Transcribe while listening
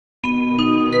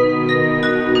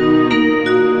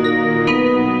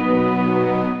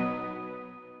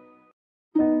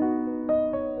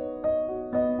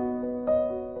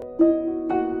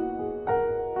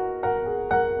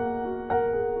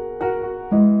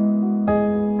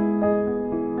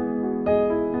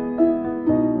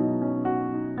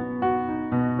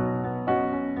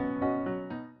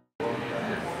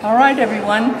right,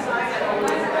 everyone.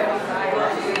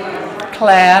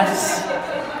 Class.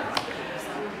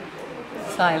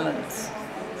 Silence.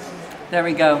 There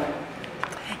we go.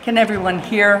 Can everyone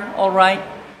hear all right?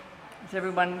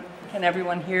 Can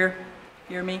everyone hear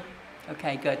me?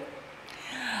 Okay, good.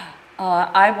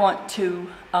 I want to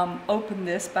open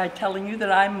this by telling you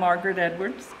that I'm Margaret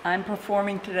Edwards. I'm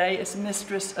performing today as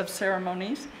Mistress of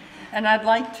Ceremonies. And I'd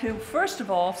like to, first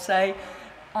of all, say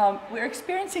we're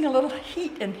experiencing a little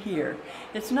heat in here.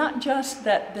 It's not just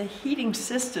that the heating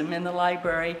system in the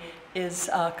library is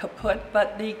kaput,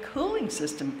 but the cooling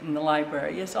system in the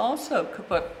library is also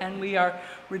kaput, and we are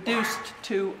reduced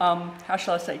to, how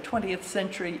shall I say, 20th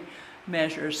century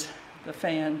measures, the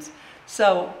fans.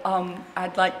 So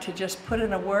I'd like to just put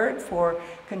in a word for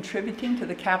contributing to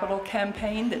the capital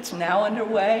campaign that's now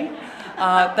underway.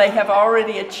 They have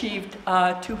already achieved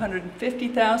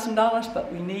 $250,000,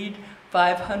 but we need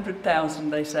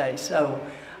 $500,000, they say. So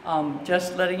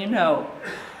just letting you know,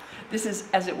 this is,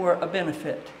 as it were, a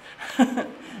benefit.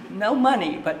 No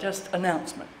money, but just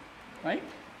announcement, right?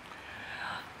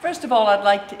 First of all, I'd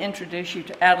like to introduce you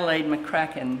to Adelaide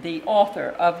McCracken, the author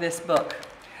of this book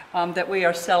that we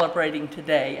are celebrating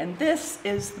today. And this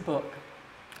is the book.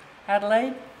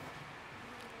 Adelaide?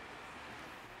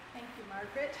 Thank you,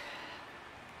 Margaret.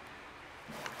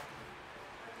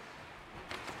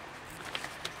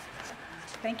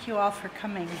 Thank you all for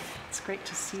coming. It's great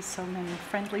to see so many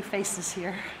friendly faces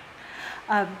here.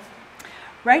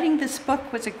 Writing this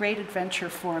book was a great adventure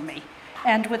for me,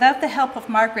 and without the help of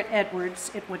Margaret Edwards,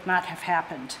 it would not have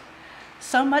happened.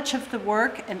 So much of the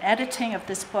work and editing of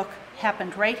this book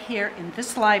happened right here in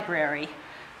this library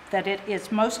that it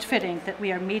is most fitting that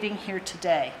we are meeting here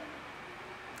today.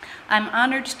 I'm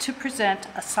honored to present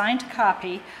a signed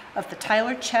copy of the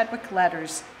Tyler Chadwick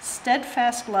letters,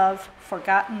 Steadfast Love,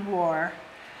 Forgotten War,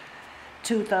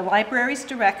 to the library's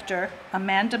director,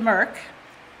 Amanda Merck,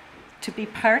 to be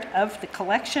part of the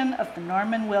collection of the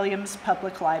Norman Williams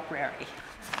Public Library.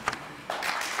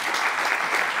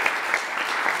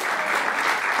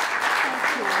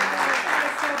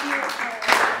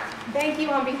 Thank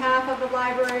you on behalf of the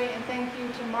library, and thank you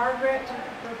to Margaret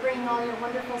for bringing all your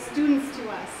wonderful students to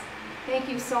us. Thank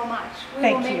you so much.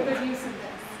 We will make good use of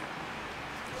this.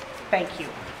 Thank you.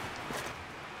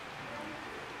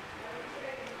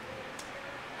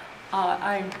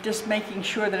 I'm just making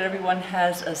sure that everyone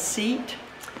has a seat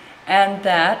and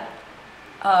that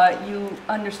you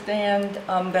understand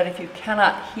that if you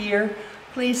cannot hear,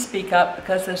 please speak up,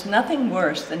 because there's nothing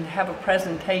worse than to have a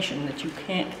presentation that you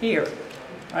can't hear,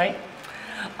 right?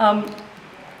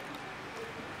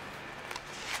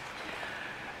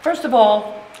 First of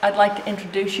all, I'd like to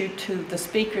introduce you to the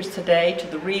speakers today, to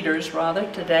the readers rather,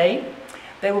 today.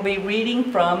 They will be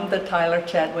reading from the Tyler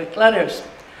Chadwick letters.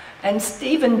 And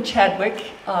Stephen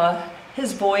Chadwick,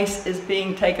 his voice is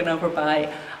being taken over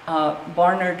by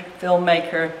Barnard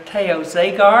filmmaker Teo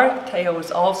Zagar. Teo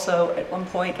was also at one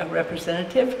point a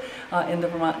representative in the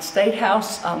Vermont State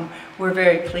House. We're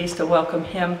very pleased to welcome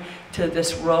him to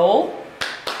this role.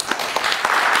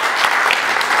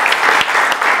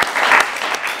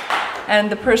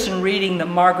 And the person reading the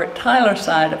Margaret Tyler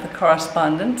side of the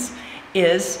correspondence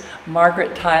is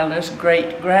Margaret Tyler's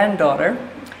great-granddaughter.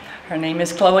 Her name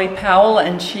is Chloe Powell,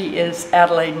 and she is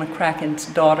Adelaide McCracken's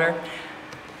daughter.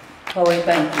 Chloe,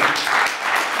 thank you.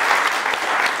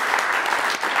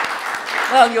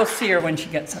 Well, you'll see her when she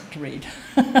gets up to read.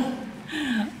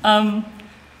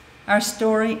 Our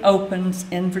story opens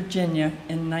in Virginia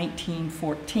in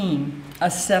 1914. A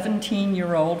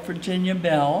 17-year-old Virginia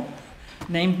belle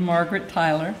named Margaret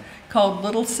Tyler, called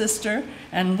Little Sister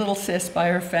and Little Sis by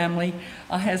her family,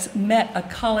 has met a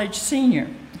college senior.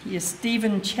 He is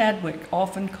Stephen Chadwick,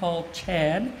 often called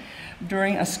Chad,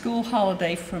 during a school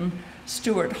holiday from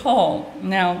Stewart Hall.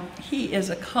 Now, he is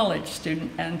a college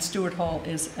student, and Stewart Hall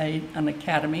is an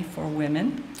academy for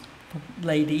women, for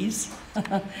ladies,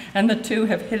 and the two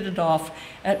have hit it off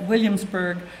at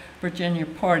Williamsburg, Virginia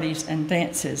parties and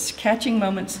dances, catching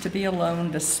moments to be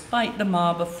alone despite the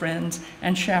mob of friends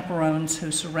and chaperones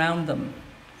who surround them.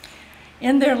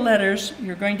 In their letters,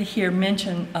 you're going to hear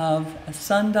mention of a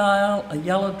sundial, a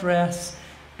yellow dress,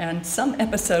 and some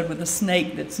episode with a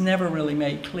snake that's never really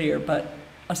made clear, but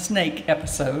a snake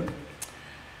episode.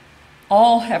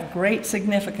 All have great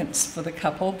significance for the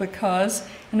couple because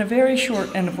in a very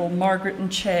short interval, Margaret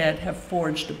and Chad have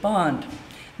forged a bond.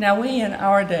 Now, we in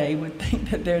our day would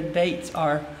think that their dates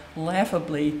are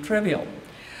laughably trivial.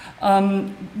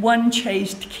 One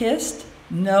chaste kiss,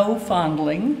 no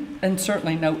fondling, and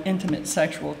certainly no intimate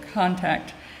sexual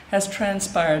contact has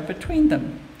transpired between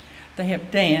them. They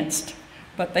have danced,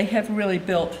 but they have really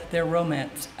built their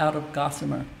romance out of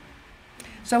gossamer.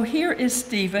 So here is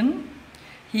Stephen.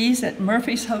 He's at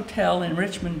Murphy's Hotel in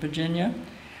Richmond, Virginia,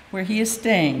 where he is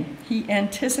staying. He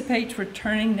anticipates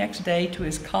returning next day to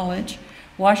his college,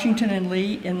 Washington and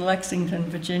Lee in Lexington,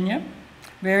 Virginia.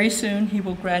 Very soon he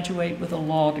will graduate with a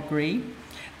law degree.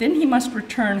 Then he must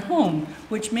return home,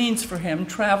 which means for him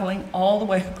traveling all the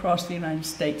way across the United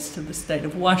States to the state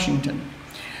of Washington.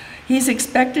 He's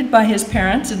expected by his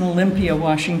parents in Olympia,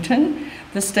 Washington,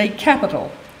 the state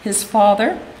capital. His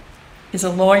father is a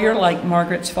lawyer like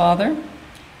Margaret's father,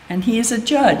 and he is a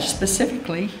judge.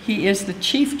 Specifically, he is the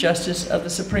Chief Justice of the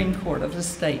Supreme Court of the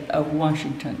state of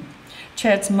Washington.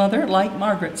 Chad's mother, like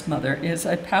Margaret's mother, is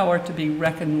a power to be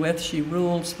reckoned with. She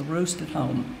rules the roost at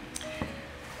home.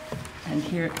 And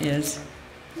here is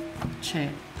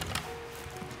Chad.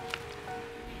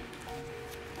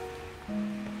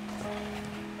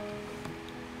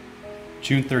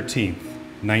 June 13th,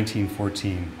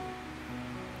 1914.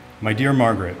 My dear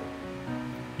Margaret,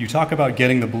 you talk about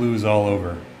getting the blues all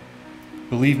over.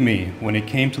 Believe me, when it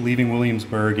came to leaving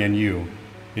Williamsburg and you,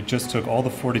 it just took all the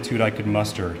fortitude I could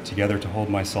muster together to hold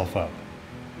myself up.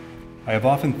 I have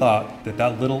often thought that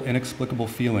that little inexplicable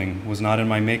feeling was not in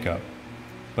my makeup,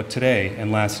 but today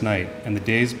and last night and the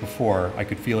days before I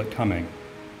could feel it coming,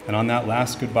 and on that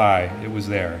last goodbye it was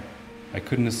there. I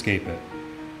couldn't escape it.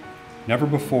 Never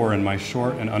before in my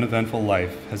short and uneventful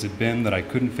life has it been that I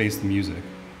couldn't face the music,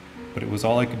 but it was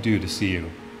all I could do to see you.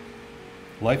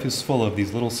 Life is full of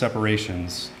these little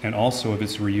separations and also of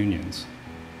its reunions.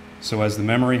 So as the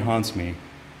memory haunts me,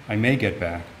 I may get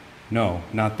back. No,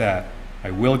 not that. I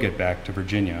will get back to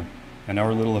Virginia, and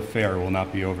our little affair will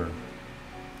not be over.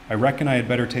 I reckon I had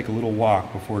better take a little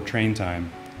walk before train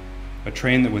time, a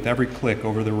train that with every click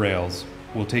over the rails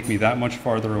will take me that much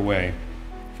farther away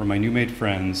from my new-made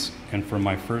friends and from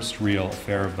my first real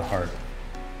affair of the heart.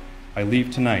 I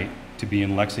leave tonight to be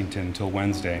in Lexington till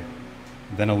Wednesday,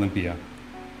 then Olympia.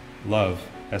 Love,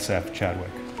 SF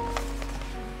Chadwick.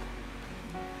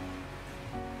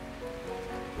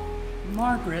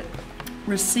 Margaret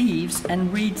receives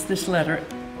and reads this letter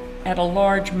at a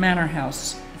large manor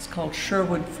house. It's called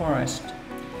Sherwood Forest.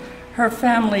 Her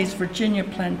family's Virginia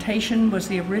plantation was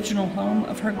the original home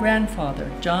of her grandfather,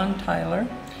 John Tyler,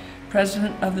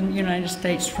 President of the United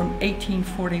States from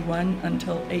 1841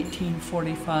 until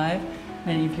 1845.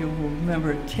 Many of you will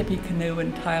remember Tippecanoe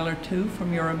and Tyler too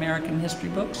from your American history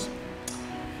books.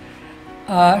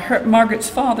 Margaret's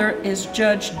father is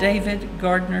Judge David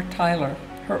Gardner Tyler.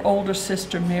 Her older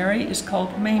sister Mary is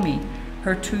called Mamie.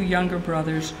 Her two younger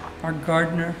brothers are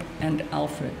Gardner and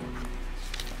Alfred.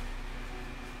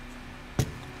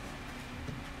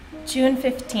 June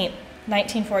 15th,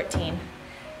 1914.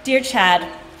 Dear Chad,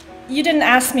 you didn't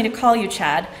ask me to call you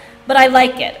Chad, but I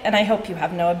like it, and I hope you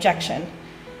have no objection.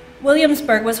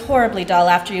 Williamsburg was horribly dull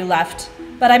after you left,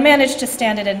 but I managed to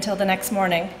stand it until the next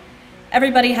morning.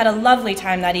 Everybody had a lovely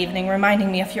time that evening,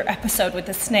 reminding me of your episode with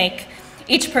the snake,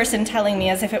 each person telling me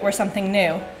as if it were something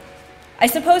new. I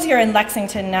suppose you're in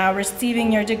Lexington now,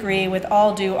 receiving your degree with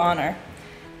all due honor.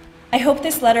 I hope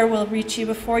this letter will reach you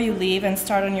before you leave and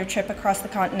start on your trip across the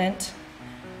continent.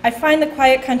 I find the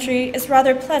quiet country is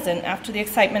rather pleasant after the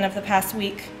excitement of the past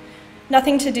week.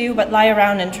 Nothing to do but lie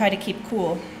around and try to keep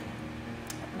cool.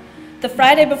 The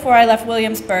Friday before I left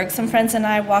Williamsburg, some friends and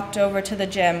I walked over to the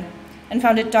gym and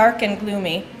found it dark and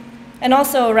gloomy, and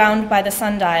also around by the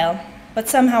sundial, but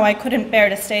somehow I couldn't bear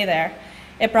to stay there.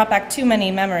 It brought back too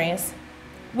many memories.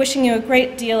 Wishing you a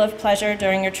great deal of pleasure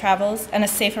during your travels and a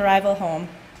safe arrival home.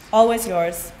 Always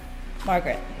yours,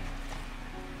 Margaret.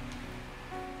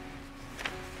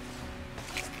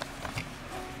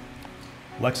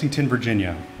 Lexington,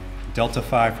 Virginia, Delta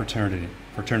Phi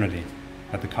fraternity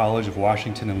at the College of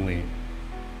Washington and Lee.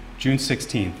 June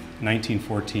 16th,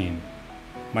 1914.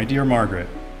 My dear Margaret,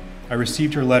 I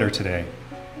received your letter today.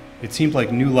 It seemed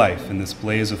like new life in this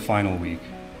blaze of final week.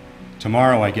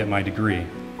 Tomorrow I get my degree,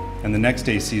 and the next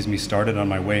day sees me started on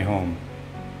my way home.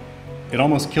 It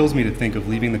almost kills me to think of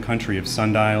leaving the country of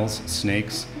sundials,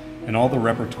 snakes, and all the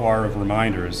repertoire of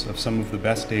reminders of some of the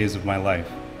best days of my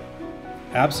life.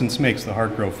 Absence makes the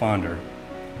heart grow fonder,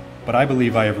 but I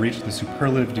believe I have reached the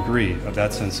superlative degree of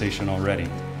that sensation already.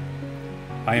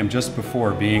 I am just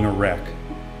before being a wreck.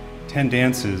 10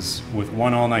 dances with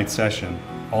one all-night session,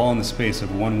 all in the space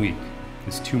of 1 week,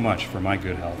 is too much for my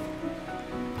good health.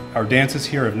 Our dances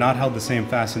here have not held the same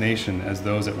fascination as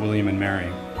those at William and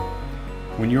Mary.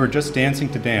 When you are just dancing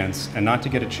to dance and not to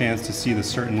get a chance to see the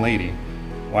certain lady,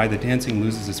 why, the dancing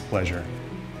loses its pleasure.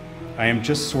 I am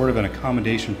just sort of an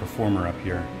accommodation performer up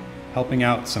here, helping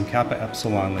out some Kappa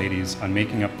Epsilon ladies on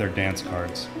making up their dance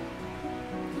cards.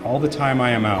 All the time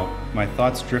I am out, my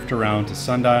thoughts drift around to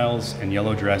sundials and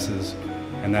yellow dresses,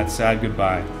 and that sad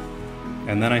goodbye.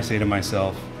 And then I say to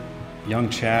myself, young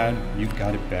Chad, you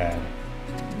got it bad.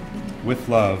 With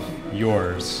love,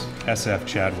 yours, SF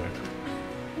Chadwick.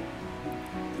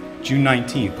 June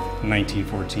 19th,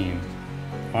 1914,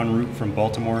 en route from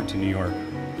Baltimore to New York.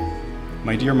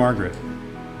 My dear Margaret,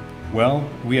 well,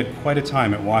 we had quite a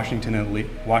time at Washington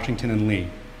and Lee,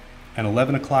 and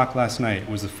 11 o'clock last night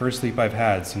was the first sleep I've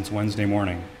had since Wednesday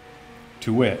morning.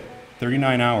 To wit,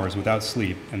 39 hours without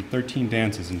sleep and 13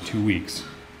 dances in 2 weeks,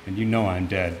 and you know I'm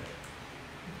dead.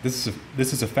 This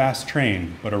is a fast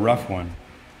train, but a rough one.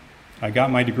 I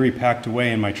got my degree packed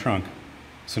away in my trunk,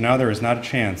 so now there is not a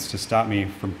chance to stop me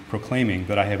from proclaiming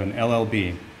that I have an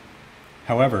LLB.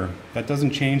 However, that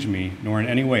doesn't change me nor in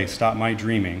any way stop my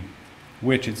dreaming,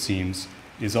 which, it seems,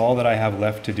 is all that I have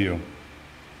left to do.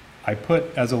 I put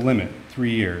as a limit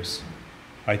 3 years.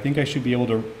 I think I should be able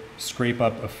to scrape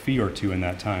up a fee or two in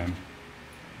that time.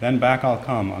 Then back I'll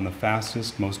come on the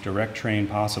fastest, most direct train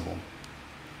possible.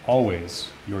 Always,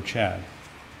 your Chad.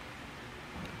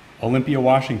 Olympia,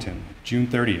 Washington, June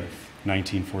 30th,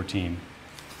 1914.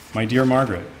 My dear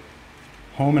Margaret,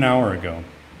 home an hour ago.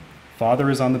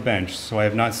 Father is on the bench, so I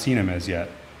have not seen him as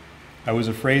yet. I was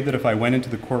afraid that if I went into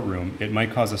the courtroom, it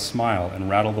might cause a smile and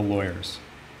rattle the lawyers.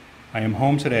 I am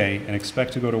home today and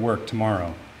expect to go to work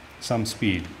tomorrow, some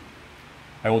speed.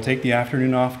 I will take the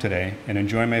afternoon off today and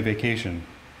enjoy my vacation.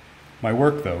 My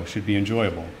work, though, should be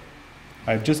enjoyable.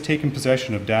 I have just taken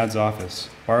possession of Dad's office,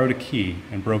 borrowed a key,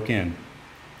 and broke in.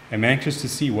 I'm anxious to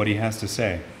see what he has to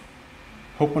say.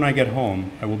 Hope when I get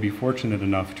home, I will be fortunate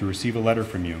enough to receive a letter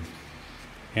from you.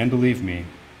 And believe me,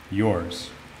 yours,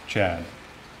 Chad.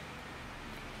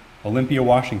 Olympia,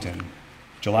 Washington,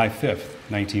 July 5th,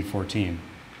 1914.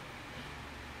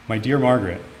 My dear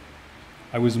Margaret,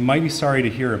 I was mighty sorry to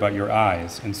hear about your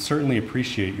eyes and certainly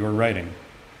appreciate your writing.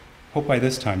 Hope by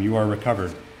this time you are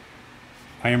recovered.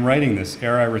 I am writing this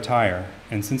ere I retire,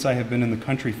 and since I have been in the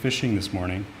country fishing this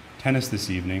morning, tennis this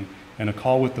evening, and a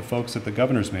call with the folks at the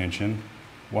governor's mansion,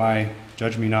 why,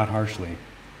 judge me not harshly.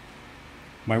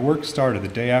 My work started the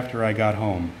day after I got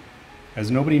home.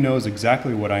 As nobody knows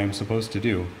exactly what I am supposed to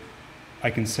do, I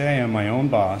can say I am my own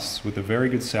boss with a very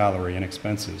good salary and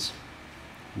expenses.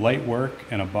 Light work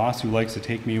and a boss who likes to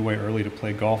take me away early to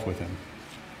play golf with him.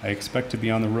 I expect to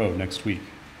be on the road next week.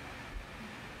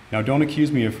 Now don't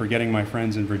accuse me of forgetting my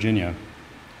friends in Virginia.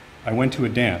 I went to a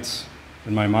dance,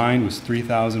 and my mind was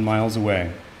 3,000 miles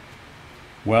away.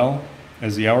 Well,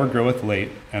 as the hour groweth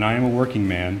late, and I am a working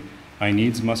man, I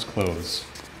needs must close.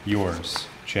 Yours,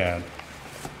 Chad.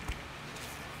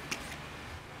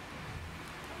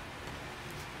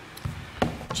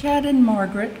 Chad and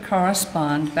Margaret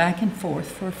correspond back and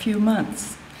forth for a few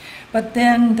months, but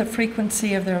then the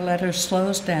frequency of their letters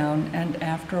slows down and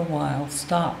after a while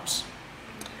stops.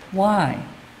 Why?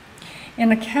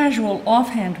 In a casual,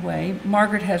 offhand way,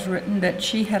 Margaret has written that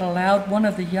she had allowed one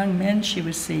of the young men she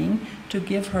was seeing to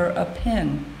give her a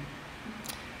pin.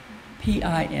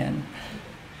 P-I-N.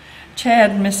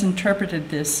 Chad misinterpreted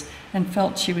this and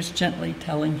felt she was gently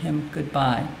telling him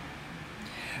goodbye.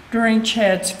 During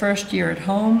Chad's first year at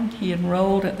home, he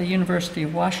enrolled at the University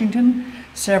of Washington.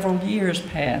 Several years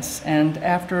pass, and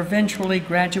after eventually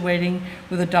graduating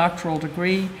with a doctoral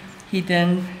degree, he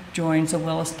then joins a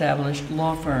well-established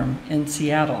law firm in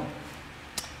Seattle.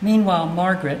 Meanwhile,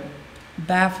 Margaret,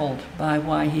 baffled by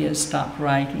why he has stopped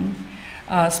writing,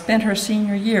 spent her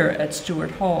senior year at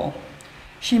Stewart Hall.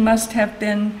 She must have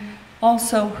been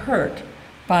also hurt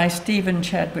by Stephen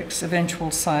Chadwick's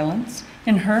eventual silence.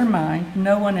 In her mind,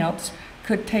 no one else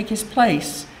could take his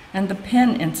place, and the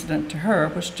pen incident to her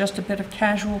was just a bit of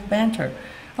casual banter,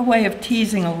 a way of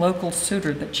teasing a local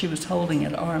suitor that she was holding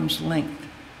at arm's length.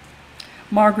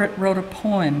 Margaret wrote a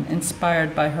poem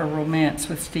inspired by her romance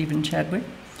with Stephen Chadwick,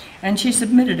 and she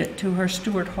submitted it to her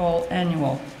Stewart Hall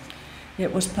annual.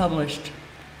 It was published.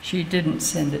 She didn't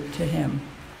send it to him.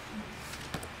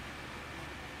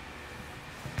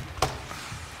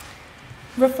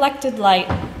 Reflected light.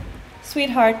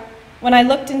 Sweetheart, when I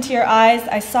looked into your eyes,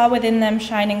 I saw within them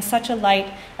shining such a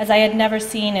light as I had never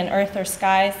seen in earth or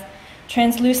skies,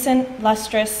 translucent,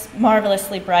 lustrous,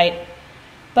 marvelously bright.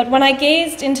 But when I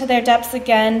gazed into their depths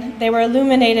again, they were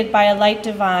illuminated by a light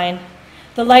divine,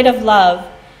 the light of love,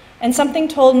 and something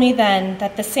told me then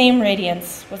that the same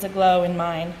radiance was aglow in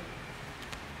mine.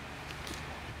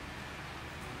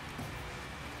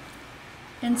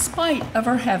 In spite of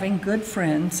her having good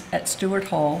friends at Stewart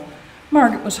Hall,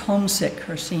 Margaret was homesick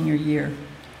her senior year.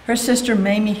 Her sister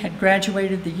Mamie had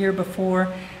graduated the year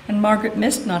before, and Margaret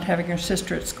missed not having her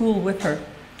sister at school with her.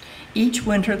 Each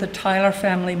winter, the Tyler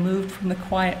family moved from the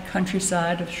quiet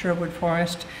countryside of Sherwood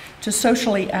Forest to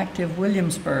socially active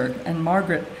Williamsburg, and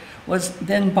Margaret was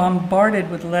then bombarded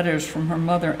with letters from her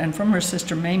mother and from her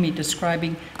sister Mamie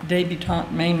describing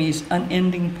debutante Mamie's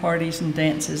unending parties and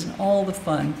dances and all the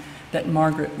fun that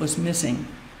Margaret was missing.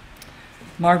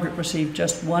 Margaret received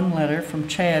just one letter from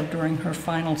Chad during her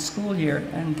final school year,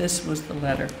 and this was the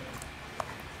letter.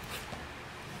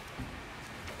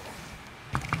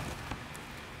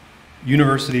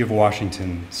 University of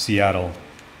Washington, Seattle,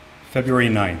 February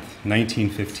 9th,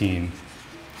 1915.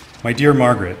 My dear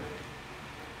Margaret,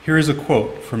 here is a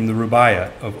quote from the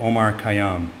Rubaiyat of Omar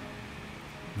Khayyam.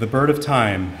 The bird of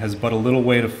time has but a little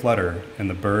way to flutter, and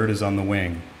the bird is on the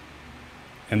wing.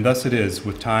 And thus it is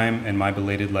with time and my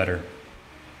belated letter.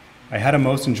 I had a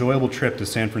most enjoyable trip to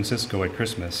San Francisco at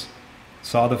Christmas,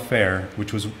 saw the fair,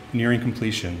 which was nearing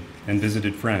completion, and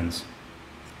visited friends.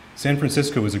 San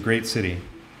Francisco is a great city,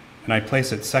 and I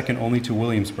place it second only to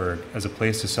Williamsburg as a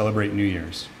place to celebrate New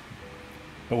Year's.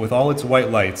 But with all its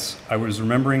white lights, I was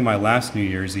remembering my last New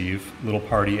Year's Eve little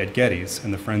party at Getty's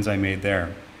and the friends I made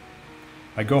there.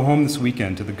 I go home this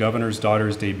weekend to the governor's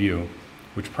daughter's debut,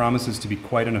 which promises to be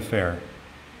quite an affair.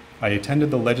 I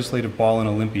attended the legislative ball in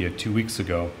Olympia 2 weeks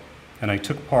ago, and I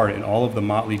took part in all of the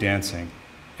motley dancing,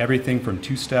 everything from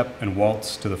two-step and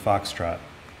waltz to the foxtrot.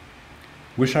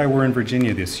 Wish I were in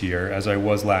Virginia this year as I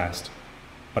was last,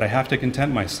 but I have to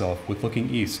content myself with looking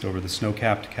east over the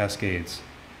snow-capped Cascades.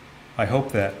 I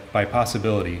hope that, by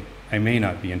possibility, I may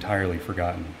not be entirely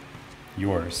forgotten.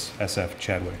 Yours, S.F.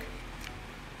 Chadwick.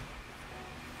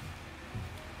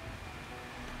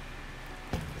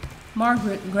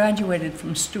 Margaret graduated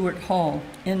from Stewart Hall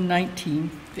in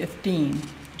 1915,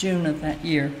 June of that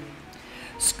year.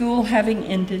 School having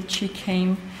ended, she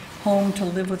came home to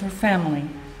live with her family.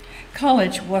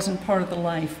 College wasn't part of the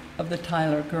life of the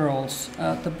Tyler girls.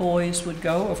 The boys would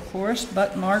go, of course,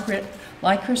 but Margaret,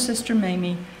 like her sister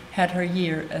Mamie, had her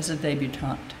year as a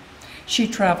debutante. She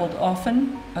traveled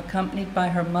often, accompanied by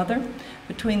her mother,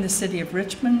 between the city of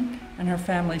Richmond and her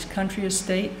family's country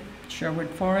estate, Sherwood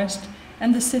Forest,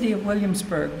 and the city of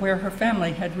Williamsburg, where her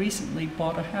family had recently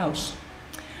bought a house.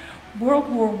 World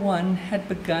War I had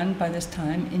begun by this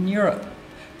time in Europe,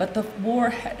 but the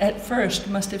war at first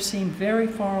must have seemed very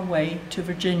far away to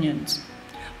Virginians.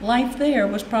 Life there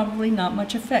was probably not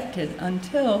much affected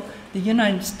until the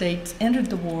United States entered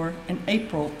the war in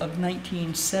April of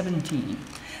 1917.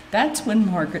 That's when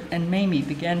Margaret and Mamie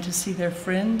began to see their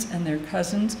friends and their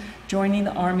cousins joining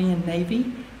the Army and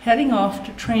Navy, heading off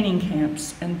to training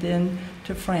camps and then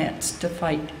to France to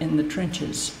fight in the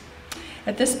trenches.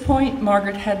 At this point,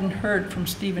 Margaret hadn't heard from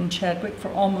Stephen Chadwick for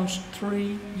almost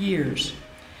 3 years.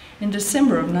 In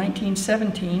December of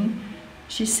 1917,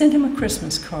 she sent him a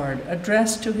Christmas card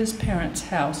addressed to his parents'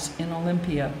 house in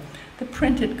Olympia. The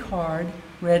printed card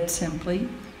read simply,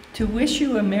 "To wish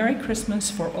you a Merry Christmas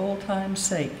for old time's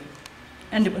sake."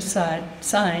 And it was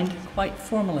signed quite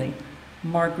formally,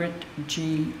 Margaret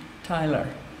G. Tyler.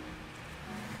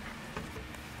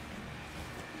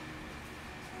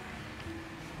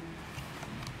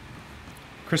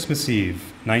 Christmas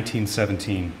Eve,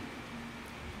 1917.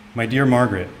 My dear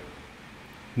Margaret,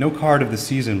 no card of the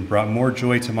season brought more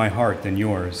joy to my heart than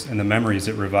yours and the memories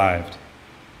it revived.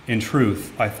 In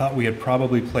truth, I thought we had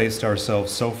probably placed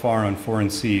ourselves so far on foreign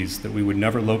seas that we would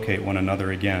never locate one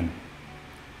another again.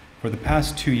 For the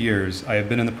past 2 years, I have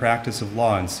been in the practice of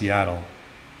law in Seattle,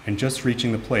 and just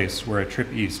reaching the place where a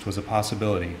trip east was a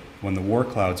possibility when the war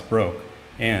clouds broke,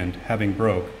 and, having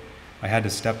broke, I had to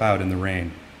step out in the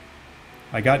rain.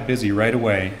 I got busy right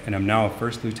away and am now a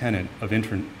first lieutenant of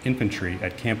infantry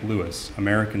at Camp Lewis,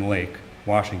 American Lake,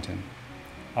 Washington,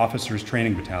 Officers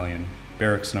Training Battalion,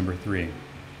 Barracks Number 3.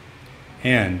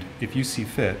 And, if you see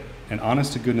fit, an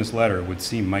honest-to-goodness letter would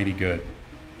seem mighty good.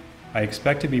 I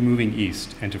expect to be moving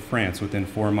east and to France within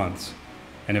 4 months,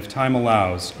 and if time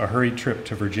allows, a hurried trip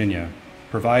to Virginia,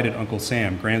 provided Uncle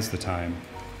Sam grants the time,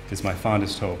 is my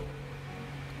fondest hope.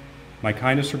 My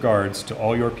kindest regards to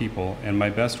all your people and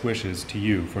my best wishes to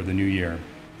you for the new year.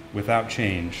 Without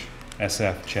change,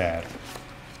 S.F. Chad.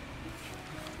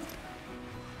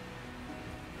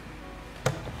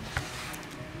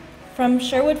 From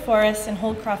Sherwood Forest in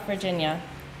Holdcroft, Virginia,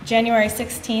 January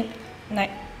 16th,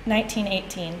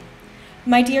 1918.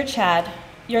 My dear Chad,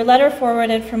 your letter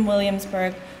forwarded from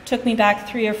Williamsburg took me back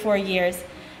 3 or 4 years,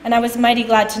 and I was mighty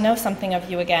glad to know something of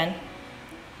you again.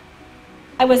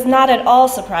 I was not at all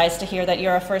surprised to hear that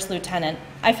you're a first lieutenant.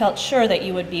 I felt sure that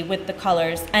you would be with the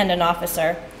colors and an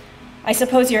officer. I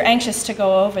suppose you're anxious to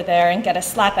go over there and get a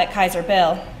slap at Kaiser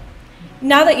Bill.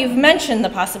 Now that you've mentioned the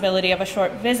possibility of a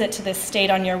short visit to this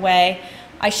state on your way,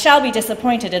 I shall be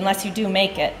disappointed unless you do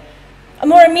make it. A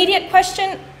more immediate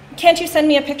question, can't you send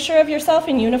me a picture of yourself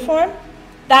in uniform?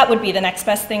 That would be the next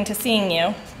best thing to seeing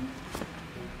you.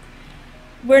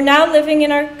 We're now living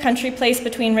in our country place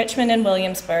between Richmond and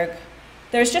Williamsburg.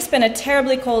 There's just been a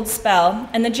terribly cold spell,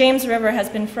 and the James River has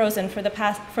been frozen for the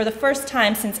first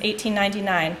time since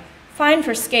 1899. Fine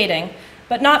for skating,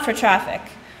 but not for traffic.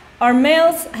 Our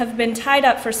mails have been tied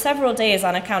up for several days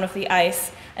on account of the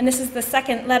ice, and this is the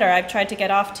second letter I've tried to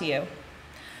get off to you.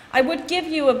 I would give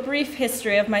you a brief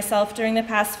history of myself during the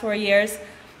past 4 years,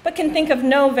 but can think of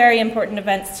no very important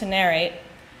events to narrate.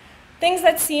 Things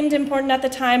that seemed important at the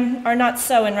time are not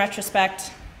so in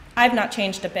retrospect. I've not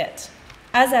changed a bit.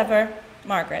 As ever,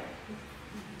 Margaret.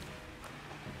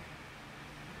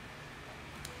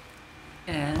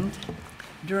 And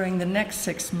during the next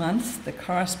 6 months, the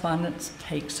correspondence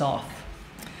takes off.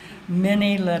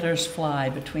 Many letters fly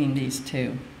between these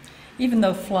two, even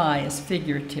though fly is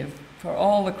figurative, for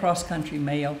all the cross-country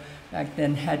mail back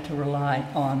then had to rely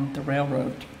on the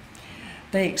railroad.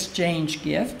 They exchange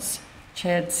gifts.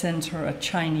 Chad sends her a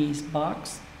Chinese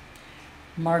box.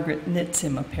 Margaret knits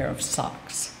him a pair of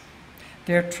socks.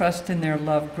 Their trust in their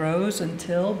love grows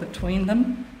until, between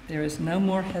them, there is no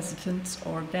more hesitance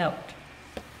or doubt.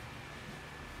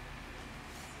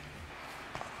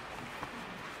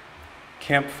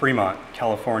 Camp Fremont,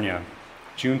 California,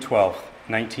 June 12,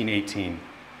 1918.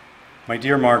 My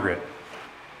dear Margaret,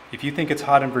 if you think it's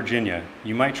hot in Virginia,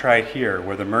 you might try it here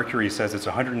where the mercury says it's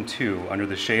 102 under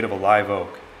the shade of a live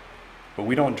oak. But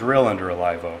we don't drill under a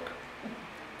live oak.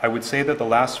 I would say that the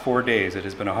last 4 days it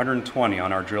has been 120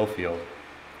 on our drill field,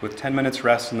 with 10 minutes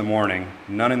rest in the morning,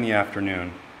 none in the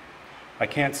afternoon. I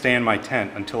can't stay in my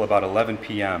tent until about 11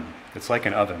 p.m. It's like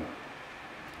an oven.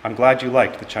 I'm glad you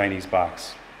liked the Chinese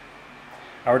box.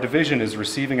 Our division is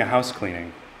receiving a house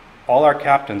cleaning. All our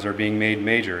captains are being made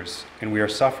majors, and we are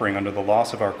suffering under the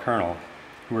loss of our colonel,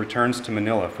 who returns to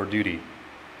Manila for duty.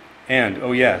 And,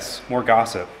 oh yes, more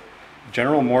gossip.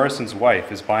 General Morrison's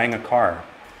wife is buying a car.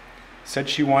 Said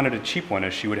she wanted a cheap one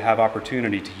as she would have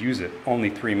opportunity to use it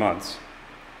only 3 months.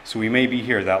 So we may be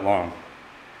here that long.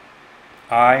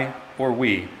 I, or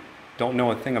we, don't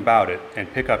know a thing about it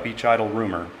and pick up each idle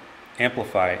rumor,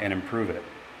 amplify and improve it.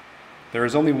 There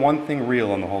is only one thing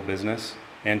real in the whole business,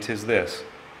 and 'tis this.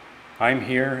 I'm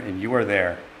here and you are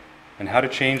there, and how to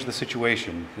change the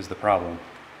situation is the problem.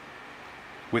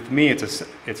 With me, it's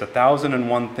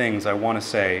 1,001 things I want to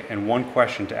say and one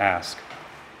question to ask.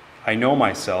 I know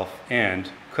myself, and,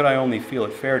 could I only feel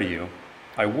it fair to you,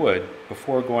 I would,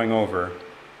 before going over,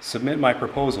 submit my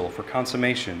proposal for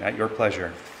consummation at your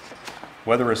pleasure.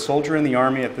 Whether a soldier in the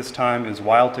army at this time is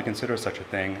wild to consider such a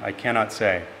thing, I cannot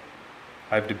say.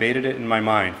 I have debated it in my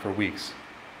mind for weeks.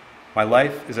 My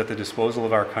life is at the disposal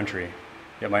of our country,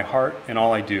 yet my heart and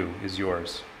all I do is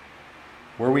yours.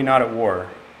 Were we not at war,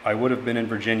 I would have been in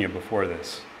Virginia before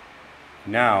this.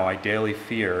 Now I daily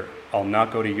fear I'll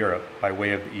not go to Europe by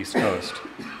way of the East Coast.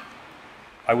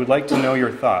 I would like to know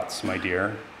your thoughts, my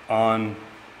dear, on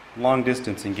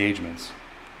long-distance engagements.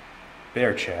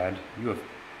 There, Chad, you have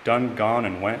done, gone,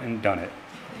 and went and done it.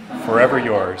 Forever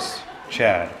yours,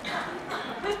 Chad.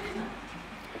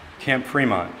 Camp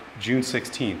Fremont, June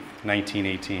 16,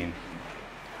 1918.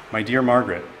 My dear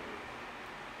Margaret,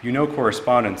 you know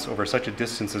correspondence over such a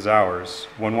distance as ours,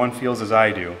 when one feels as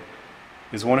I do,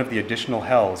 is one of the additional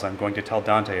hells I'm going to tell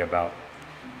Dante about.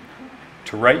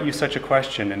 To write you such a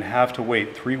question and have to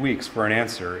wait 3 weeks for an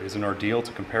answer is an ordeal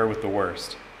to compare with the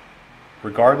worst.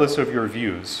 Regardless of your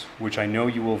views, which I know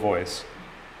you will voice,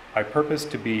 I purpose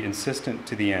to be insistent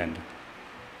to the end.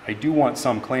 I do want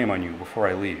some claim on you before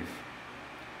I leave.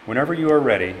 Whenever you are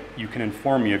ready, you can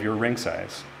inform me of your ring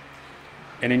size.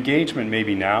 An engagement may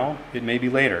be now, it may be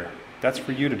later. That's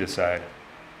for you to decide.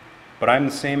 But I'm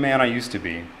the same man I used to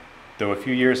be, though a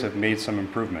few years have made some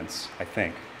improvements, I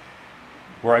think.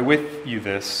 Were I with you,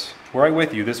 this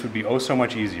would be oh so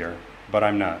much easier, but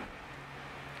I'm not.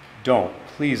 Don't,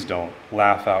 please don't,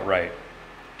 laugh outright.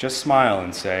 Just smile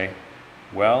and say,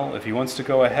 well, if he wants to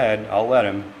go ahead, I'll let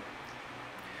him.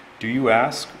 Do you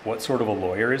ask, what sort of a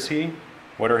lawyer is he?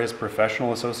 What are his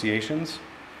professional associations?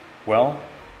 Well,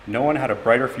 no one had a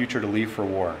brighter future to leave for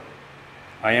war.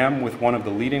 I am with one of the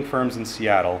leading firms in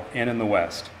Seattle and in the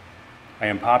West. I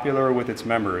am popular with its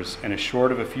members and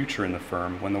assured of a future in the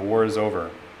firm when the war is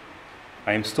over.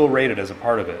 I am still rated as a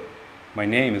part of it. My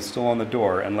name is still on the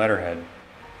door and letterhead.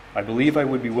 I believe I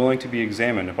would be willing to be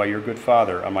examined by your good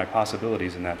father on my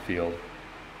possibilities in that field.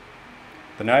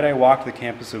 The night I walked the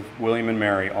campus of William and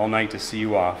Mary all night to see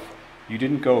you off, you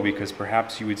didn't go because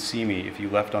perhaps you would see me if you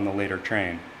left on the later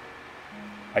train.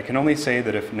 I can only say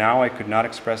that if now I could not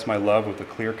express my love with a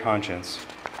clear conscience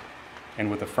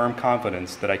and with a firm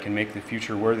confidence that I can make the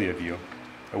future worthy of you,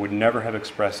 I would never have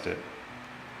expressed it,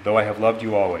 though I have loved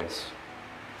you always.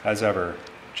 As ever,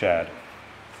 Chad.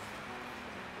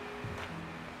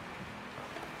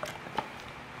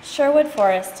 Sherwood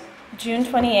Forest, June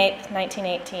 28,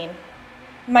 1918.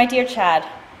 My dear Chad,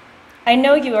 I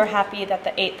know you are happy that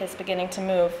the 8th is beginning to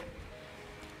move.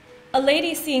 A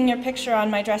lady seeing your picture on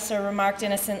my dresser remarked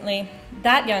innocently,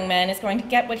 "That young man is going to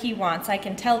get what he wants, I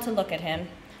can tell to look at him,"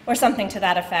 or something to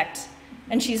that effect.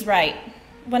 And she's right.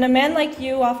 When a man like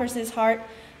you offers his heart,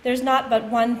 there's not but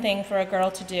one thing for a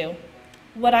girl to do.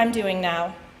 What I'm doing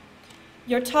now.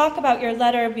 Your talk about your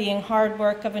letter being hard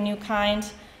work of a new kind,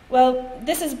 well,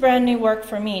 this is brand new work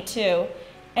for me too.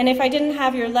 And if I didn't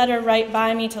have your letter right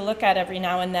by me to look at every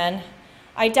now and then,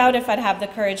 I doubt if I'd have the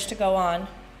courage to go on.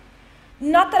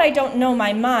 Not that I don't know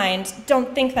my mind,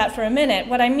 don't think that for a minute.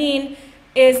 What I mean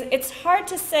is it's hard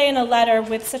to say in a letter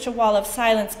with such a wall of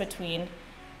silence between.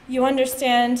 You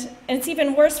understand, and it's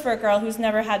even worse for a girl who's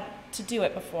never had to do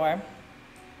it before.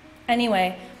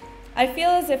 Anyway, I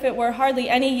feel as if it were hardly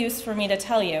any use for me to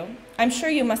tell you. I'm sure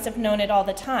you must have known it all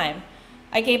the time.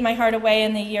 I gave my heart away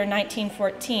in the year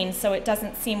 1914, so it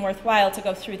doesn't seem worthwhile to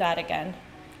go through that again.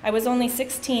 I was only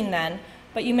 16 then,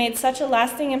 but you made such a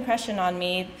lasting impression on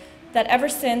me that ever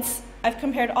since, I've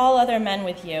compared all other men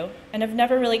with you, and have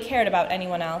never really cared about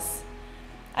anyone else.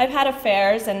 I've had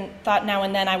affairs and thought now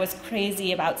and then I was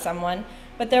crazy about someone,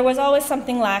 but there was always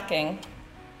something lacking,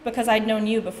 because I'd known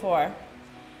you before.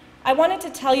 I wanted to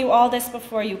tell you all this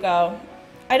before you go.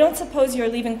 I don't suppose you're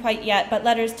leaving quite yet, but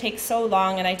letters take so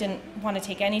long and I didn't want to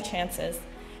take any chances.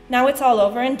 Now it's all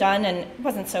over and done, and it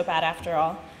wasn't so bad after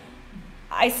all.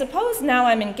 I suppose now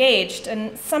I'm engaged,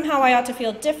 and somehow I ought to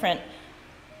feel different,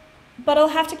 but I'll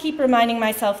have to keep reminding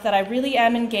myself that I really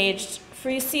am engaged, for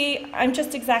you see, I'm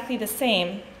just exactly the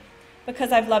same,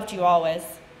 because I've loved you always.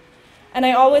 And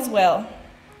I always will.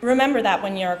 Remember that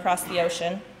when you're across the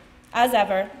ocean. As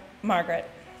ever, Margaret.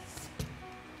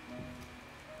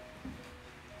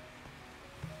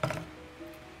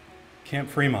 Camp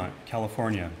Fremont,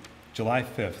 California, July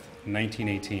 5th,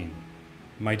 1918.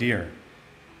 My dear,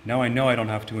 now I know I don't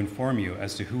have to inform you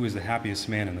as to who is the happiest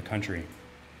man in the country.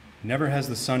 Never has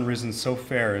the sun risen so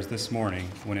fair as this morning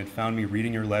when it found me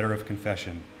reading your letter of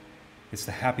confession. It's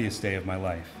the happiest day of my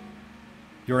life.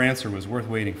 Your answer was worth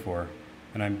waiting for,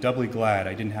 and I'm doubly glad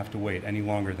I didn't have to wait any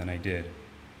longer than I did.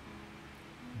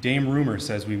 Dame Rumor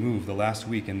says we move the last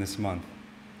week in this month,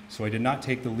 so I did not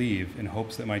take the leave in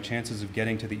hopes that my chances of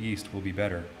getting to the east will be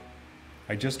better.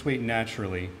 I just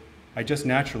naturally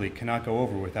cannot go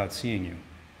over without seeing you.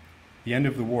 The end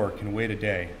of the war can wait a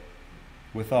day.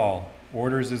 Withal,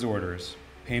 orders is orders,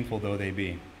 painful though they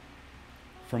be.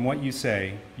 From what you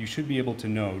say, you should be able to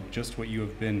know just what you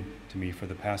have been to me for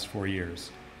the past 4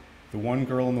 years, the one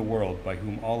girl in the world by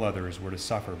whom all others were to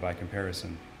suffer by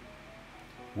comparison.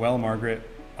 Well, Margaret,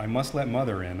 I must let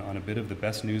Mother in on a bit of the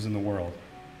best news in the world.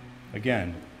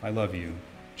 Again, I love you,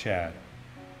 Chad.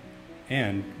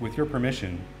 And, with your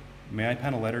permission, may I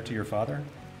pen a letter to your father?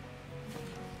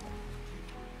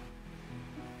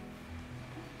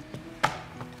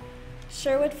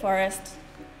 Sherwood Forest,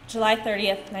 July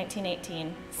 30th,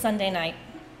 1918, Sunday night.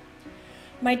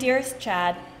 My dearest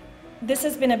Chad, this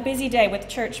has been a busy day with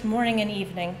church morning and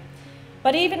evening.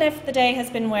 But even if the day has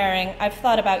been wearing, I've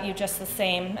thought about you just the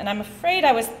same, and I'm afraid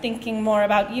I was thinking more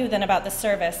about you than about the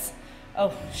service.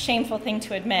 Oh, shameful thing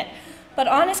to admit, but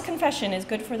honest confession is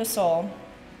good for the soul.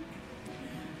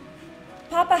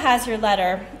 Papa has your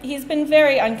letter. He's been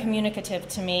very uncommunicative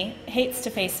to me, hates to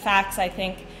face facts, I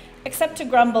think, except to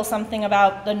grumble something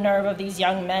about the nerve of these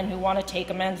young men who want to take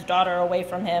a man's daughter away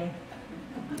from him.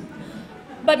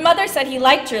 But Mother said he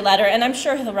liked your letter, and I'm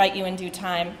sure he'll write you in due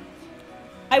time.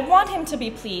 I want him to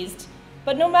be pleased,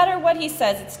 but no matter what he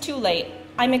says, it's too late.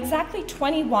 I'm exactly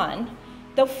 21,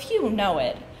 though few know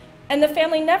it, and the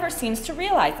family never seems to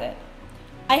realize it.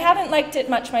 I haven't liked it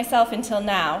much myself until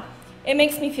now. It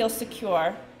makes me feel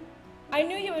secure. I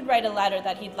knew you would write a letter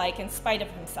that he'd like in spite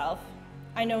of himself.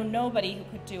 I know nobody who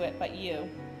could do it but you.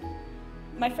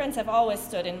 My friends have always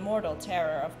stood in mortal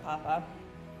terror of Papa.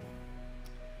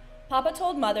 Papa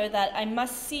told Mother that I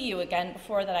must see you again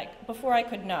before I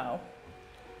could know.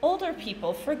 Older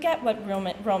people forget what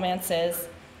romance is,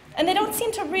 and they don't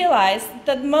seem to realize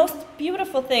that the most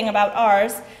beautiful thing about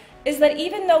ours is that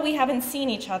even though we haven't seen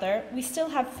each other, we still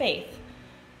have faith.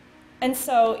 And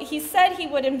so he said he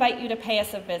would invite you to pay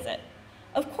us a visit.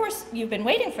 Of course, you've been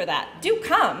waiting for that. Do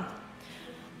come.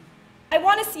 I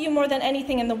want to see you more than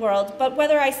anything in the world, but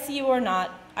whether I see you or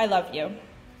not, I love you.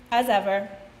 As ever,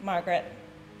 Margaret.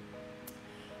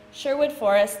 Sherwood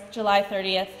Forest, July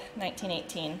 30th,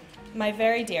 1918. My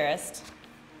very dearest.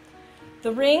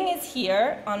 The ring is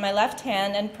here on my left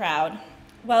hand and proud.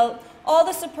 Well, all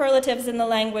the superlatives in the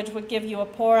language would give you a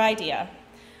poor idea.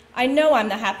 I know I'm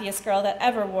the happiest girl that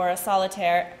ever wore a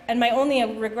solitaire, and my only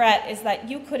regret is that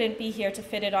you couldn't be here to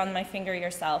fit it on my finger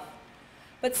yourself.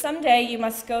 But someday you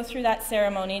must go through that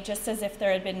ceremony just as if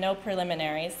there had been no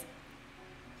preliminaries.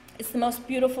 It's the most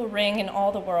beautiful ring in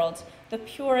all the world, the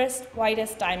purest,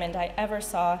 whitest diamond I ever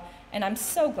saw, and I'm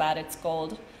so glad it's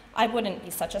gold. I wouldn't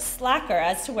be such a slacker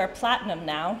as to wear platinum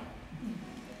now.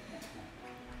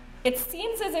 It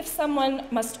seems as if someone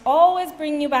must always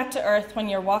bring you back to earth when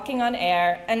you're walking on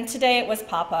air, and today it was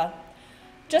Papa.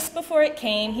 Just before it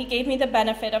came, he gave me the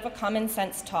benefit of a common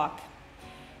sense talk.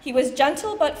 He was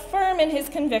gentle but firm in his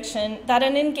conviction that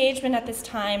an engagement at this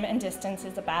time and distance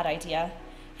is a bad idea.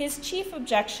 His chief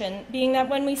objection being that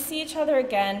when we see each other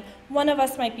again, one of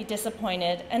us might be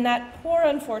disappointed, and that poor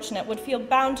unfortunate would feel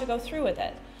bound to go through with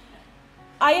it.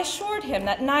 I assured him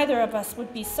that neither of us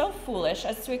would be so foolish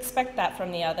as to expect that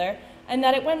from the other, and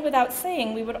that it went without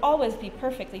saying we would always be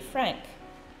perfectly frank.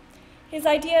 His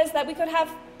idea is that we could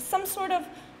have some sort of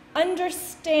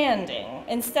understanding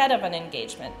instead of an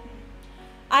engagement.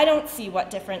 I don't see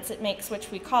what difference it makes which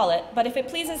we call it, but if it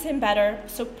pleases him better,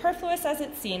 superfluous as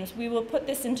it seems, we will put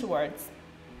this into words.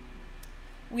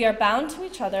 We are bound to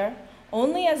each other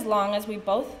only as long as we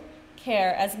both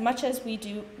care as much as we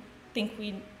do think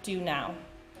we do now.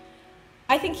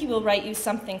 I think he will write you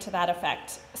something to that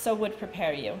effect, so would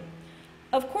prepare you.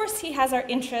 Of course he has our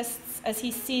interests as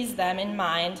he sees them in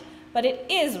mind, but it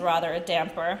is rather a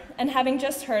damper, and having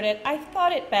just heard it, I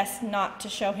thought it best not to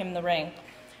show him the ring,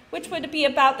 which would be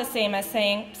about the same as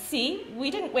saying, see,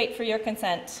 we didn't wait for your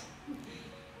consent.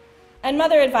 And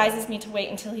Mother advises me to wait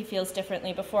until he feels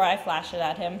differently before I flash it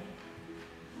at him.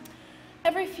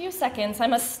 Every few seconds, I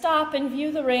must stop and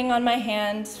view the ring on my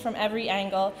hand from every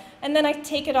angle, and then I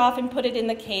take it off and put it in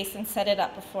the case and set it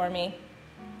up before me.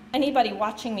 Anybody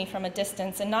watching me from a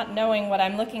distance and not knowing what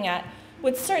I'm looking at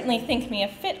would certainly think me a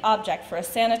fit object for a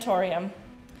sanatorium.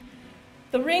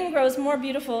 The ring grows more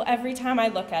beautiful every time I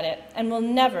look at it, and will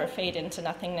never fade into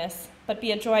nothingness, but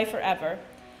be a joy forever.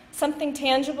 Something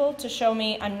tangible to show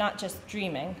me I'm not just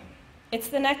dreaming. It's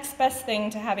the next best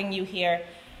thing to having you here,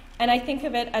 and I think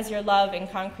of it as your love in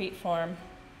concrete form.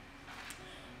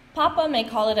 Papa may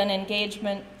call it an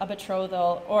engagement, a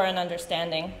betrothal, or an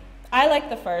understanding. I like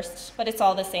the first, but it's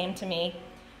all the same to me.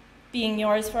 Being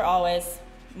yours for always,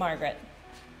 Margaret.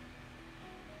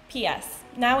 P.S.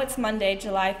 Now it's Monday,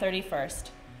 July 31st.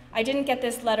 I didn't get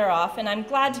this letter off, and I'm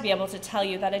glad to be able to tell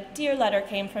you that a dear letter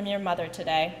came from your mother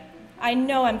today. I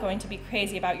know I'm going to be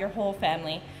crazy about your whole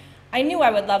family. I knew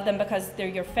I would love them because they're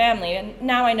your family, and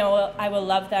now I know I will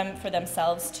love them for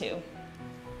themselves too.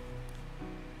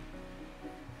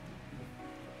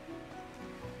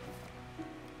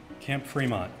 Camp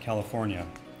Fremont, California,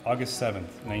 August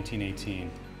 7th,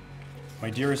 1918. My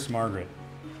dearest Margaret,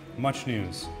 much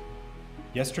news.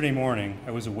 Yesterday morning,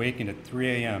 I was awakened at 3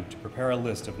 a.m. to prepare a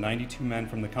list of 92 men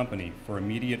from the company for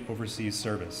immediate overseas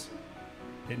service.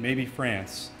 It may be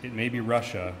France, it may be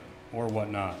Russia, or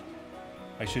whatnot.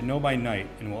 I should know by night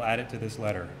and will add it to this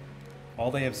letter.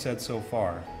 All they have said so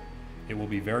far, it will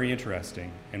be very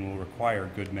interesting and will require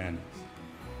good men.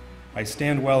 I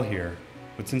stand well here,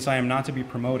 but since I am not to be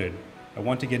promoted, I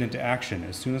want to get into action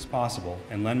as soon as possible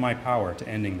and lend my power to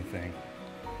ending the thing.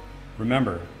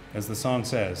 Remember, as the song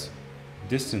says,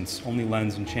 distance only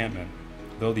lends enchantment,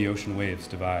 though the ocean waves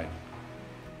divide.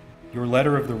 Your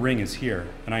letter of the ring is here,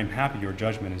 and I am happy your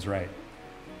judgment is right.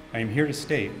 I am here to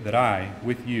state that I,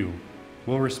 with you,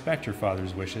 will respect your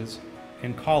father's wishes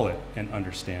and call it an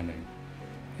understanding.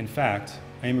 In fact,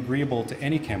 I am agreeable to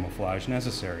any camouflage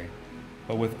necessary,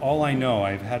 but with all I know,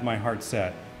 I have had my heart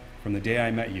set, from the day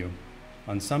I met you,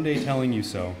 on someday telling you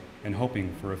so and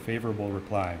hoping for a favorable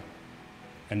reply.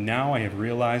 And now I have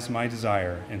realized my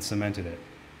desire and cemented it.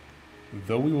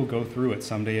 Though we will go through it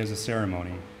someday as a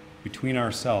ceremony, between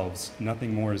ourselves,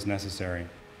 nothing more is necessary.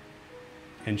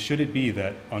 And should it be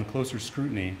that, on closer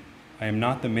scrutiny, I am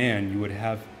not the man you would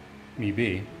have me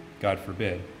be, God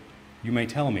forbid, you may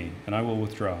tell me, and I will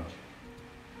withdraw.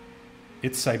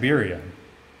 It's Siberia.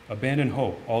 Abandon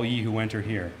hope, all ye who enter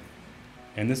here.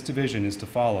 And this division is to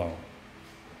follow.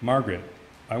 Margaret,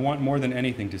 I want more than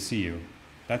anything to see you.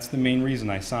 That's the main reason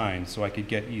I signed, so I could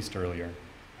get east earlier.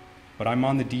 But I'm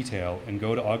on the detail and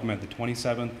go to augment the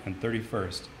 27th and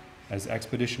 31st as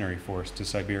expeditionary force to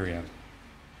Siberia.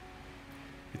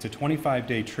 It's a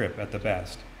 25-day trip at the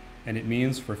best, and it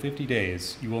means for 50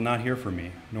 days you will not hear from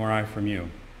me, nor I from you.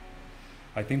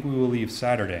 I think we will leave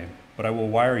Saturday, but I will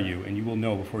wire you and you will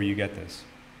know before you get this.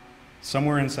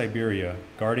 Somewhere in Siberia,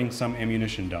 guarding some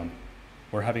ammunition dump,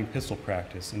 or having pistol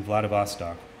practice in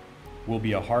Vladivostok, will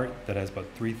be a heart that has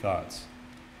but three thoughts: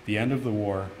 the end of the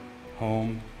war,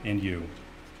 home, and you.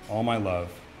 All my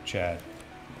love, Chad.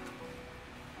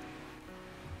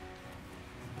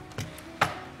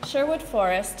 Sherwood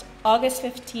Forest, August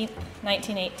 15,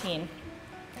 1918.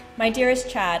 My dearest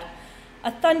Chad,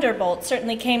 a thunderbolt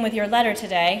certainly came with your letter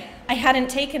today. I hadn't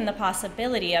taken the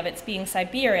possibility of its being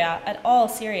Siberia at all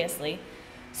seriously,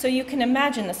 so you can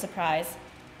imagine the surprise.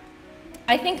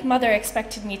 I think Mother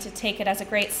expected me to take it as a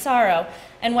great sorrow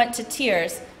and went to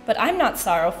tears, but I'm not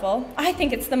sorrowful. I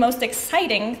think it's the most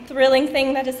exciting, thrilling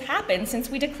thing that has happened since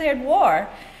we declared war,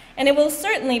 and it will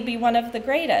certainly be one of the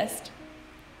greatest.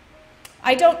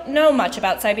 I don't know much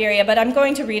about Siberia, but I'm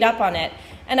going to read up on it,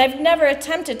 and I've never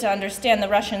attempted to understand the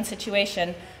Russian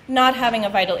situation, not having a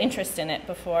vital interest in it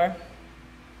before.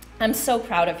 I'm so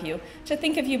proud of you, to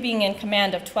think of you being in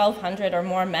command of 1,200 or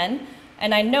more men,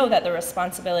 and I know that the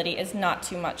responsibility is not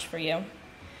too much for you.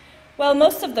 Well,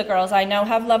 most of the girls I know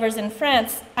have lovers in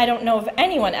France. I don't know of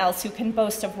anyone else who can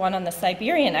boast of one on the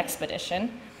Siberian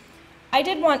expedition. I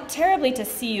did want terribly to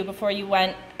see you before you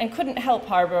went, and couldn't help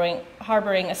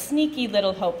harboring a sneaky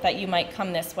little hope that you might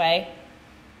come this way.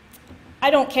 I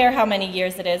don't care how many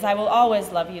years it is, I will always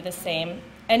love you the same.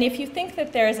 And if you think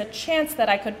that there is a chance that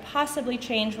I could possibly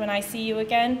change when I see you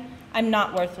again, I'm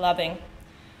not worth loving.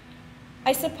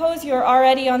 I suppose you're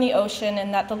already on the ocean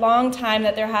and that the long time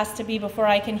that there has to be before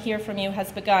I can hear from you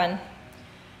has begun.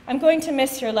 I'm going to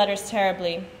miss your letters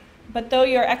terribly, but though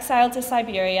you're exiled to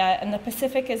Siberia and the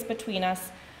Pacific is between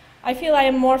us, I feel I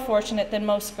am more fortunate than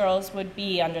most girls would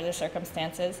be under the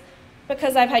circumstances,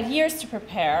 because I've had years to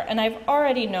prepare and I've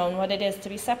already known what it is to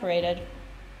be separated.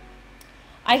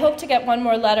 I hope to get one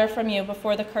more letter from you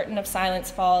before the curtain of silence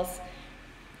falls.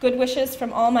 Good wishes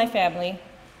from all my family.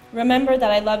 Remember that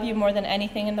I love you more than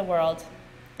anything in the world.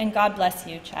 And God bless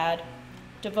you, Chad.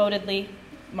 Devotedly,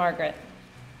 Margaret.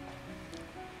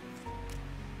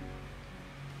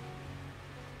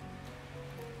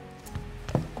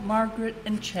 Margaret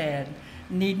and Chad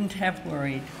needn't have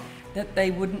worried that they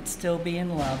wouldn't still be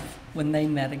in love when they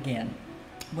met again.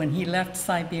 When he left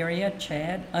Siberia,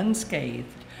 Chad, unscathed,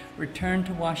 returned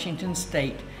to Washington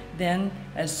State. Then,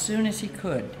 as soon as he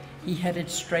could, he headed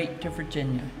straight to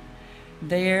Virginia.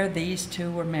 There, these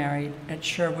two were married at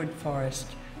Sherwood Forest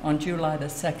on July the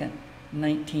 2nd,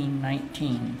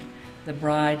 1919. The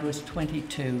bride was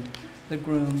 22, the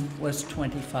groom was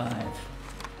 25.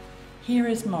 Here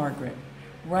is Margaret,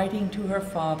 writing to her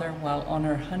father while on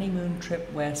her honeymoon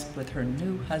trip west with her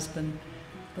new husband.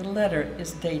 The letter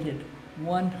is dated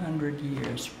 100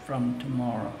 years from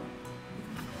tomorrow.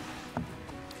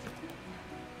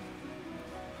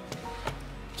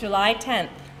 July 10th,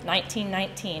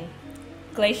 1919.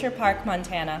 Glacier Park,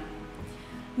 Montana.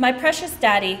 My precious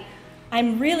Daddy,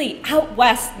 I'm really out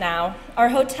west now. Our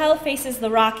hotel faces the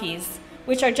Rockies,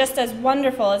 which are just as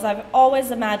wonderful as I've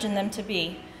always imagined them to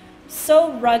be.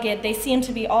 So rugged, they seem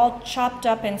to be all chopped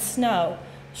up in snow.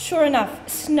 Sure enough,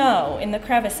 snow in the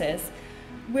crevices.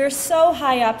 We're so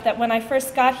high up that when I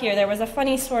first got here, there was a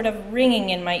funny sort of ringing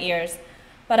in my ears,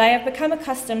 but I have become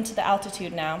accustomed to the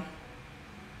altitude now.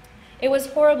 It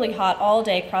was horribly hot all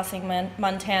day crossing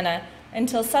Montana,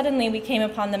 until suddenly we came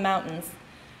upon the mountains.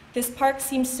 This park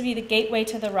seems to be the gateway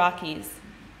to the Rockies.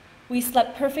 We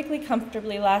slept perfectly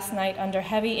comfortably last night under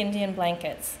heavy Indian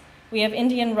blankets. We have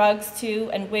Indian rugs too,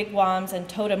 and wigwams and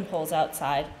totem poles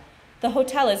outside. The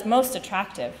hotel is most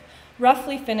attractive,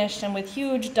 roughly finished and with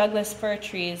huge Douglas fir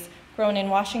trees grown in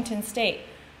Washington State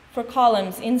for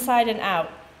columns inside and out,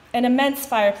 and immense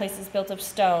fireplaces built of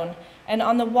stone, and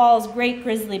on the walls great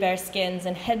grizzly bear skins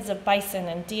and heads of bison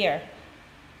and deer.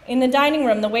 In the dining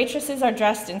room, the waitresses are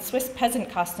dressed in Swiss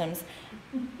peasant costumes,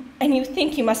 and you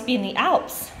think you must be in the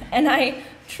Alps, and I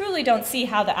truly don't see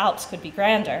how the Alps could be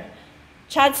grander.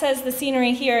 Chad says the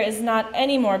scenery here is not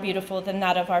any more beautiful than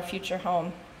that of our future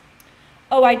home.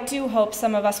 Oh, I do hope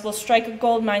some of us will strike a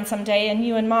gold mine someday and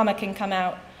you and Mama can come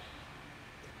out.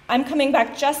 I'm coming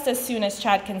back just as soon as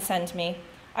Chad can send me.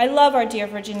 I love our dear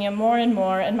Virginia more and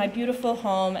more, and my beautiful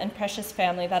home and precious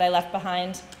family that I left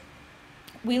behind.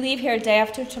 We leave here day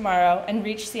after tomorrow and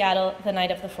reach Seattle the night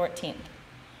of the 14th.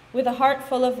 With a heart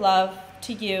full of love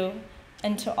to you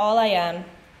and to all I am,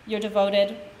 your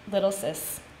devoted little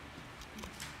sis.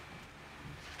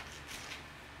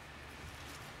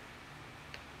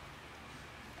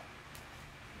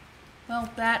 Well,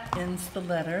 that ends the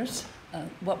letters,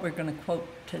 what we're going to quote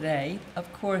today.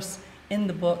 Of course, in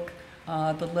the book,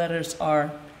 the letters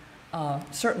are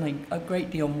certainly a great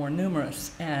deal more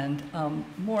numerous and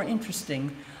more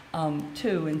interesting,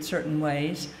 too, in certain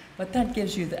ways. But that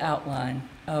gives you the outline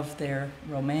of their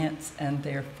romance and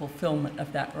their fulfillment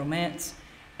of that romance.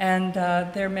 And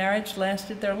their marriage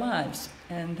lasted their lives.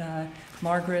 And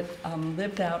Margaret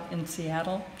lived out in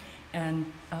Seattle,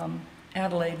 and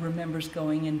Adelaide remembers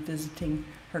going and visiting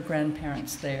her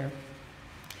grandparents there.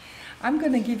 I'm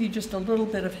going to give you just a little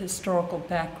bit of historical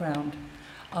background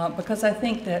because I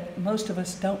think that most of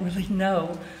us don't really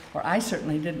know, or I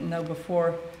certainly didn't know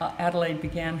before Adelaide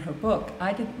began her book.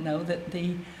 I didn't know that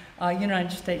the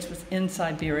United States was in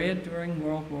Siberia during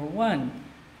World War I.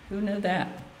 Who knew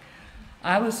that?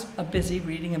 I was busy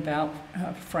reading about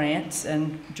France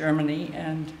and Germany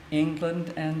and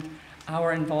England and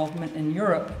our involvement in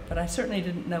Europe, but I certainly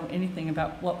didn't know anything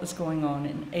about what was going on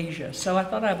in Asia. So I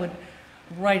thought I would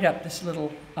write up this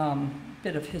little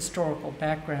bit of historical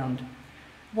background.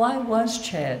 Why was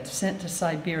Chad sent to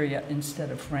Siberia instead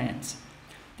of France?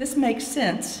 This makes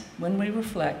sense when we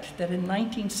reflect that in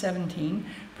 1917,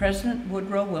 President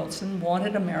Woodrow Wilson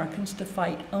wanted Americans to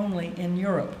fight only in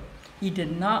Europe. He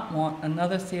did not want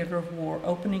another theater of war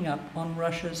opening up on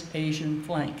Russia's Asian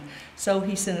flank. So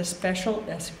he sent a special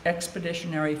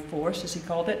expeditionary force, as he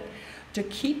called it, to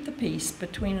keep the peace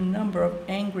between a number of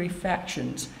angry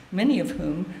factions, many of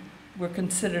whom were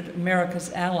considered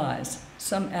America's allies.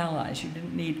 Some allies, you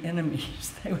didn't need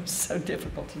enemies. They were so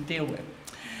difficult to deal with.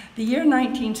 The year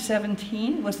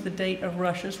 1917 was the date of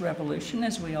Russia's revolution,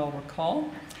 as we all recall.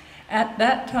 At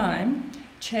that time,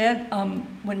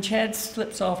 when Chad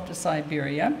slips off to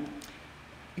Siberia,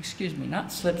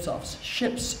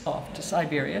 ships off to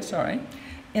Siberia, sorry,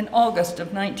 in August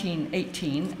of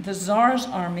 1918, the Tsar's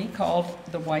army, called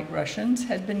the White Russians,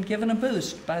 had been given a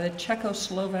boost by the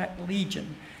Czechoslovak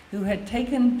Legion, who had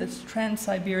taken the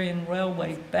Trans-Siberian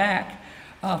Railway back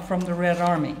from the Red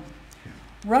Army.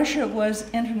 Russia was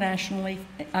internally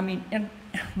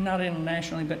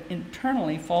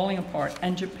falling apart,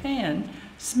 and Japan,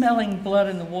 smelling blood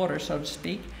in the water, so to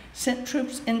speak, sent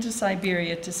troops into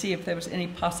Siberia to see if there was any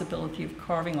possibility of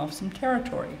carving off some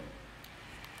territory.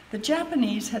 The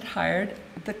Japanese had hired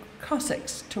the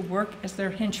Cossacks to work as their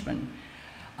henchmen,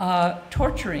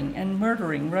 torturing and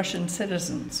murdering Russian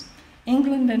citizens.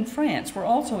 England and France were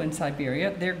also in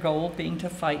Siberia, their goal being to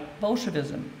fight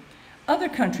Bolshevism. Other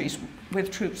countries with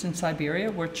troops in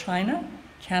Siberia were China,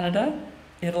 Canada,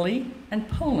 Italy, and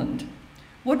Poland.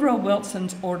 Woodrow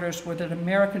Wilson's orders were that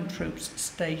American troops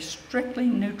stay strictly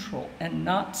neutral and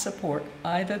not support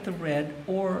either the Red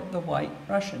or the White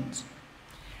Russians.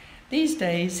 These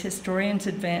days, historians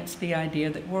advance the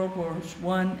idea that World Wars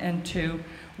I and II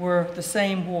were the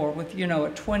same war with, a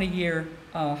 20-year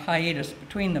hiatus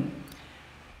between them.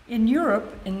 In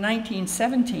Europe, in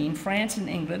 1917, France and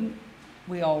England,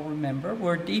 we all remember,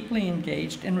 were deeply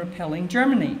engaged in repelling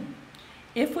Germany.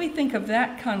 If we think of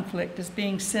that conflict as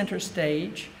being center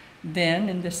stage, then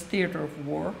in this theater of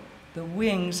war, the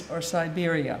wings are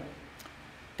Siberia.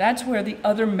 That's where the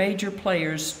other major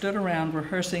players stood around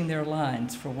rehearsing their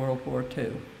lines for World War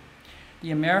II.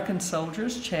 The American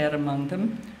soldiers, Chad among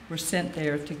them, were sent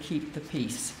there to keep the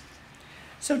peace.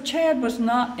 So Chad was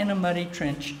not in a muddy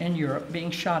trench in Europe being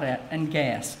shot at and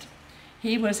gassed.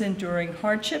 He was enduring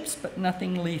hardships, but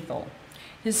nothing lethal.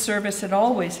 His service had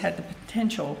always had the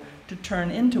potential to turn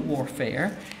into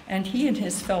warfare, and he and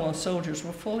his fellow soldiers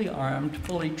were fully armed,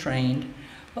 fully trained.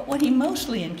 But what he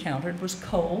mostly encountered was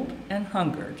cold and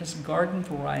hunger, just garden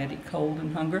variety cold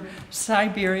and hunger.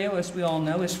 Siberia, as we all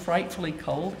know, is frightfully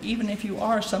cold, even if you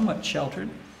are somewhat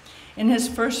sheltered. In his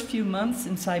first few months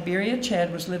in Siberia,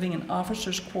 Chad was living in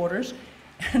officers' quarters,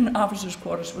 and officers'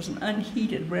 quarters was an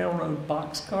unheated railroad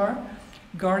boxcar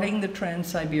guarding the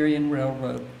Trans-Siberian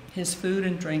Railroad. His food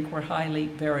and drink were highly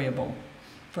variable,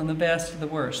 from the best to the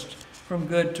worst, from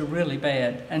good to really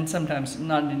bad, and sometimes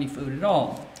not any food at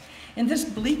all. In this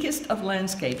bleakest of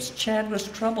landscapes, Chad was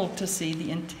troubled to see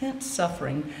the intense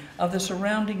suffering of the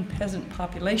surrounding peasant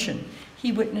population.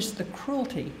 He witnessed the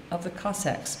cruelty of the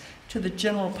Cossacks to the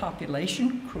general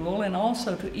population, cruel, and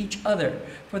also to each other,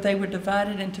 for they were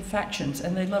divided into factions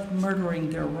and they loved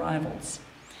murdering their rivals.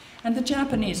 And the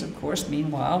Japanese, of course,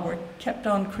 meanwhile, were kept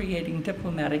on creating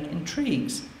diplomatic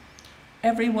intrigues.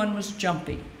 Everyone was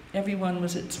jumpy, everyone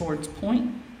was at sword's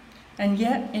point, and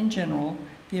yet, in general,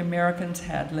 the Americans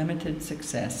had limited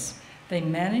success. They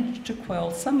managed to quell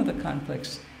some of the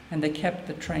conflicts, and they kept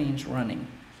the trains running.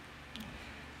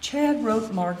 Chad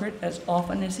wrote Margaret as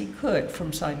often as he could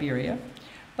from Siberia,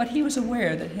 but he was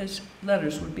aware that his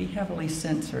letters would be heavily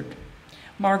censored.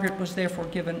 Margaret was therefore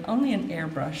given only an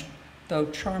airbrushed, though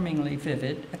charmingly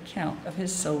vivid, account of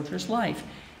his soldier's life.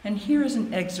 And here is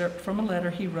an excerpt from a letter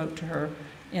he wrote to her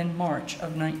in March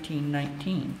of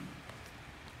 1919.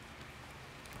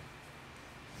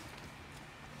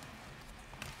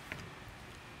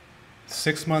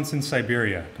 6 months in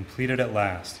Siberia, completed at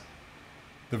last.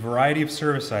 The variety of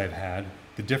service I have had,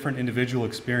 the different individual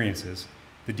experiences,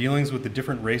 the dealings with the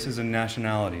different races and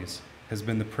nationalities, has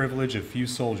been the privilege of few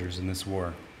soldiers in this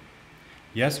war.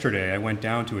 Yesterday, I went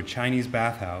down to a Chinese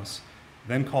bathhouse,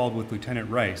 then called with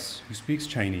Lieutenant Rice, who speaks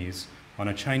Chinese, on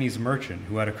a Chinese merchant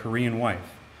who had a Korean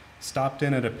wife, stopped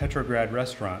in at a Petrograd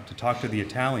restaurant to talk to the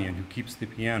Italian who keeps the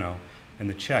piano and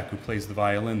the Czech who plays the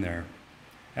violin there.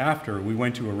 After, we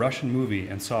went to a Russian movie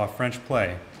and saw a French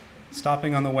play,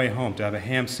 stopping on the way home to have a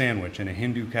ham sandwich in a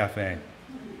Hindu cafe.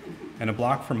 And a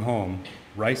block from home,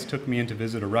 Rice took me in to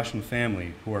visit a Russian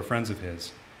family who are friends of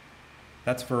his.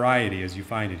 That's variety as you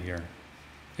find it here.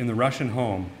 In the Russian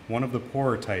home, one of the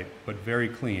poorer type, but very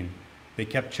clean, they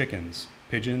kept chickens,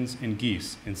 pigeons, and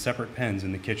geese in separate pens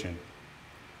in the kitchen.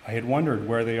 I had wondered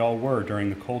where they all were during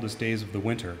the coldest days of the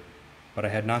winter, but I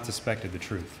had not suspected the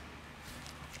truth.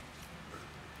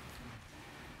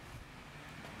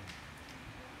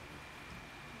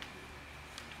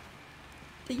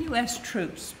 The U.S.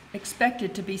 troops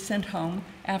expected to be sent home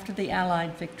after the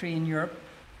Allied victory in Europe,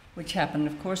 which happened,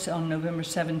 of course, on November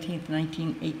 17,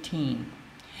 1918.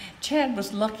 Chad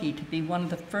was lucky to be one of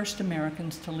the first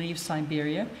Americans to leave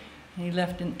Siberia, and he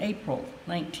left in April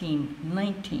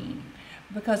 1919.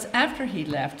 Because after he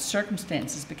left,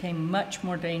 circumstances became much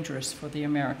more dangerous for the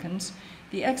Americans.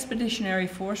 The expeditionary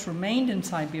force remained in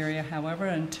Siberia, however,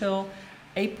 until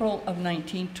April of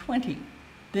 1920.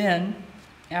 Then,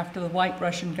 after the White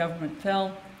Russian government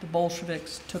fell, the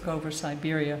Bolsheviks took over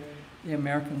Siberia. The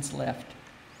Americans left.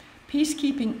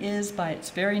 Peacekeeping is, by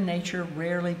its very nature,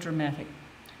 rarely dramatic.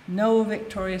 No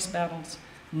victorious battles,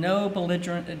 no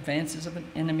belligerent advances of an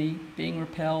enemy being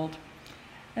repelled.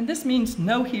 And this means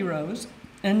no heroes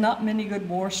and not many good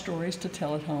war stories to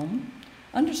tell at home.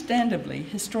 Understandably,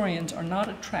 historians are not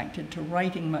attracted to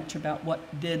writing much about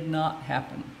what did not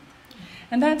happen.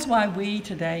 And that's why we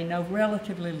today know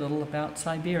relatively little about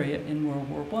Siberia in World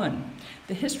War I.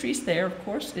 The history's there, of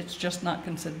course, it's just not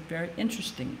considered very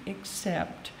interesting,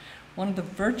 except one of the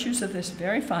virtues of this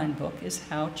very fine book is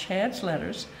how Chad's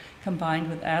letters, combined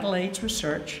with Adelaide's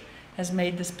research, has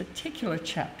made this particular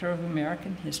chapter of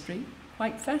American history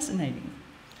quite fascinating.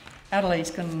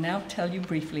 Adelaide's going to now tell you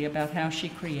briefly about how she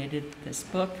created this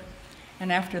book. And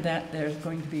after that, there's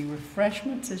going to be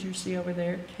refreshments, as you see over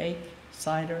there, cake,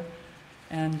 cider,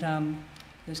 and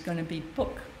there's going to be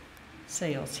book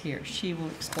sales here. She will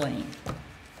explain.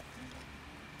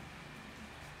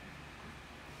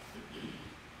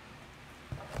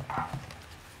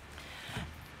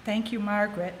 Thank you,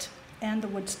 Margaret, and the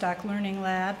Woodstock Learning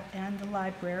Lab and the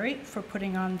library for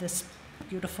putting on this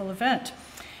beautiful event.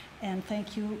 And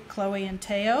thank you, Chloe and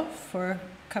Teo, for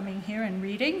coming here and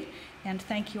reading. And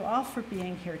thank you all for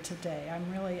being here today.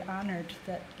 I'm really honored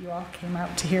that you all came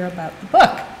out to hear about the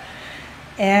book.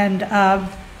 And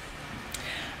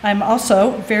I'm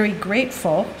also very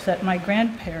grateful that my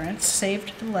grandparents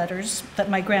saved the letters, that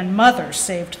my grandmother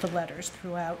saved the letters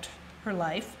throughout her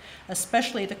life,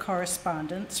 especially the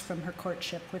correspondence from her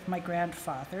courtship with my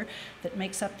grandfather that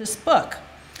makes up this book.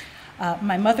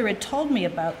 My mother had told me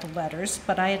about the letters,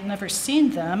 but I had never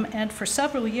seen them, and for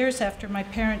several years after my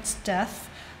parents' death,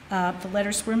 the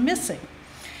letters were missing.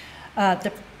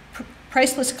 The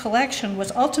priceless collection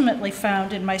was ultimately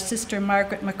found in my sister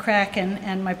Margaret McCracken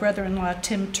and my brother-in-law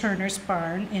Tim Turner's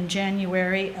barn in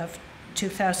January of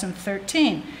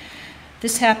 2013.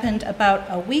 This happened about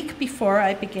a week before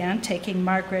I began taking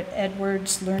Margaret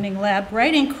Edwards' Learning Lab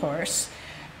writing course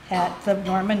at the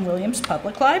Norman Williams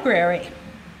Public Library.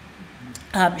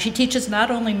 She teaches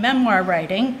not only memoir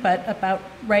writing, but about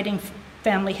writing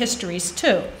family histories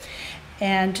too.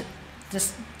 And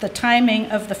the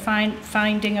timing of the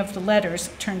finding of the letters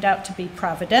turned out to be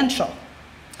providential.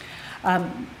 The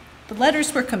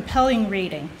letters were compelling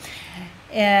reading,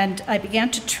 and I began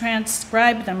to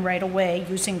transcribe them right away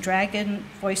using Dragon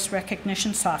voice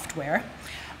recognition software.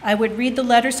 I would read the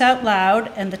letters out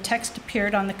loud, and the text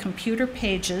appeared on the computer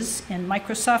pages in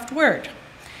Microsoft Word.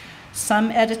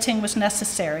 Some editing was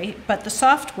necessary, but the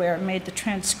software made the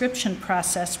transcription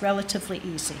process relatively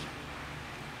easy.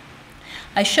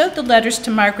 I showed the letters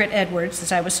to Margaret Edwards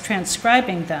as I was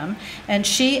transcribing them, and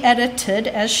she edited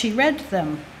as she read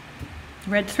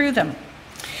through them.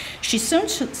 She soon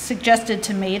suggested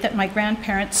to me that my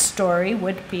grandparents' story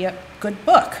would be a good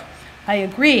book. I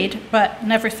agreed, but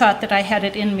never thought that I had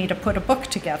it in me to put a book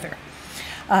together.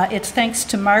 It's thanks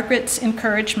to Margaret's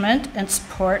encouragement and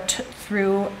support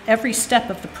through every step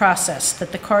of the process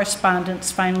that the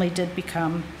correspondence finally did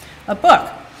become a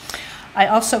book. I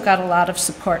also got a lot of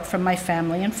support from my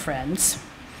family and friends.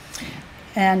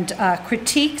 And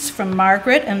critiques from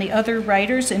Margaret and the other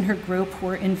writers in her group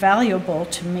were invaluable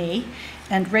to me,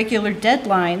 and regular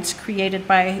deadlines created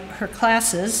by her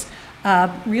classes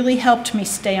really helped me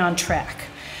stay on track.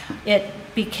 It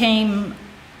became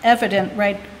evident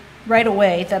right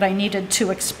away that I needed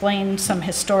to explain some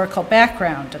historical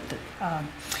background.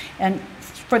 And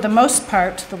for the most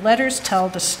part, the letters tell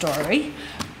the story,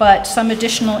 but some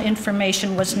additional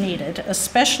information was needed,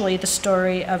 especially the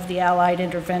story of the Allied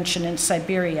intervention in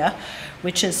Siberia,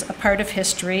 which is a part of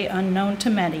history unknown to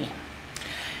many.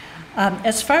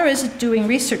 As far as doing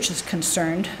research is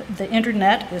concerned, the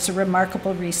internet is a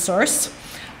remarkable resource,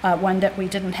 one that we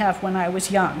didn't have when I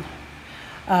was young.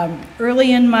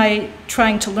 Early in my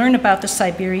trying to learn about the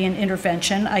Siberian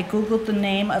intervention, I Googled the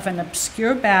name of an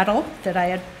obscure battle that I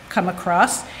had come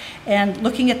across, and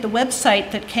looking at the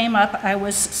website that came up, I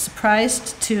was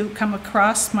surprised to come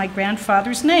across my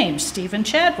grandfather's name, Stephen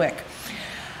Chadwick.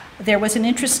 There was an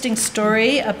interesting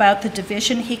story about the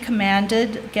division he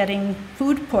commanded getting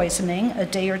food poisoning a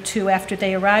day or two after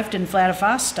they arrived in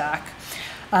Vladivostok,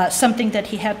 something that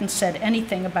he hadn't said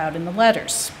anything about in the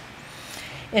letters.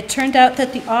 It turned out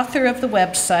that the author of the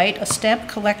website, a stamp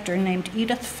collector named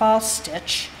Edith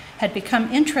Falstich, had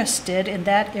become interested in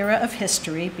that era of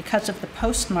history because of the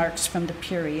postmarks from the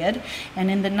period,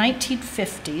 and in the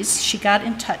 1950s, she got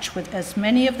in touch with as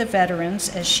many of the veterans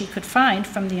as she could find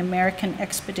from the American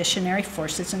Expeditionary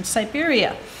Forces in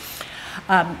Siberia.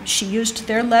 She used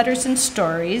their letters and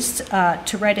stories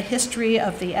to write a history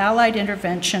of the Allied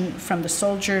intervention from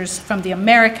the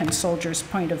American soldiers'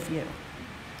 point of view.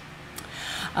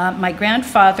 My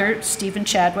grandfather, Stephen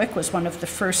Chadwick, was one of the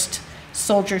first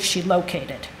soldiers she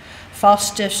located.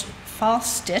 Falstich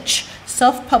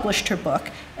self-published her book,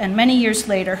 and many years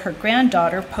later, her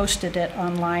granddaughter posted it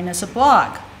online as a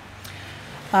blog.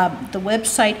 The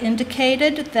website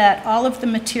indicated that all of the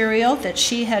material that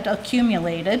she had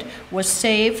accumulated was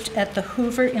saved at the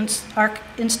Hoover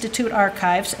Institute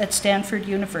Archives at Stanford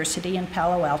University in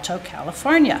Palo Alto,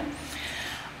 California.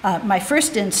 My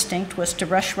first instinct was to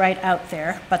rush right out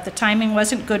there, but the timing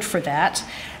wasn't good for that,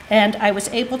 and I was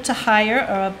able to hire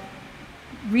a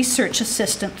research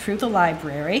assistant through the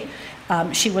library.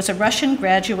 She was a Russian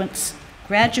graduate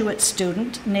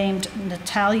student named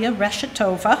Natalia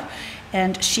Reshetova,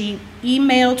 and she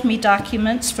emailed me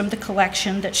documents from the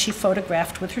collection that she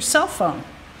photographed with her cell phone.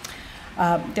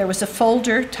 There was a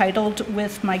folder titled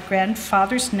with my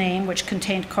grandfather's name, which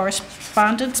contained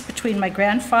correspondence between my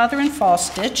grandfather and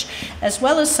Falstich, as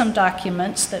well as some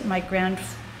documents that my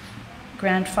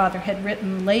grandfather had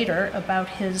written later about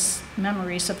his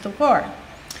memories of the war.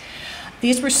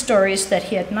 These were stories that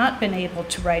he had not been able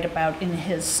to write about in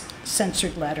his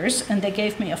censored letters, and they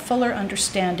gave me a fuller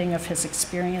understanding of his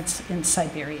experience in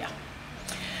Siberia.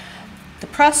 The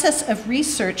process of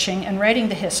researching and writing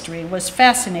the history was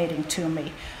fascinating to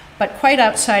me, but quite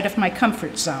outside of my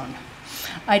comfort zone.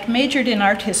 I'd majored in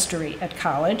art history at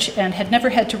college and had never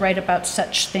had to write about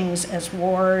such things as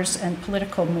wars and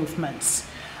political movements.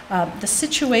 The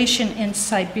situation in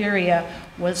Siberia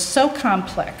was so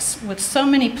complex, with so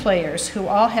many players who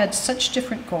all had such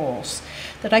different goals,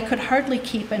 that I could hardly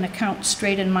keep an account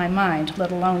straight in my mind, let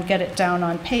alone get it down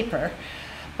on paper.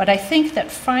 But I think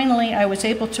that finally I was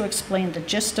able to explain the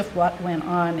gist of what went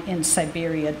on in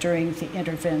Siberia during the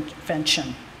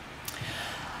intervention.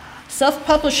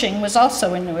 Self-publishing was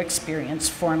also a new experience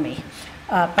for me.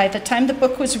 By the time the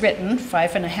book was written,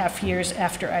 5.5 years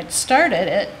after I'd started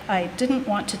it, I didn't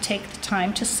want to take the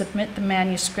time to submit the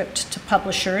manuscript to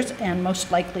publishers and most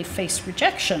likely face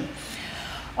rejection.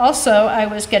 Also, I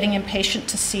was getting impatient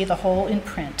to see the whole in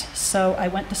print, so I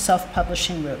went the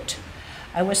self-publishing route.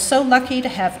 I was so lucky to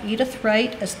have Edith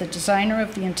Wright as the designer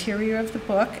of the interior of the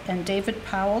book and David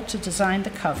Powell to design the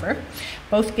cover.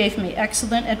 Both gave me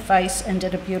excellent advice and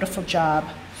did a beautiful job.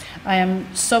 I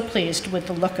am so pleased with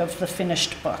the look of the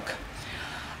finished book.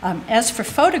 As for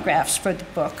photographs for the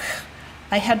book,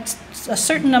 I had a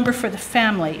certain number for the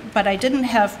family, but I didn't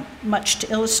have much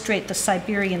to illustrate the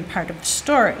Siberian part of the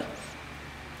story.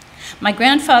 My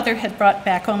grandfather had brought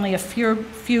back only a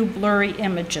few blurry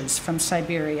images from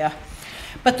Siberia.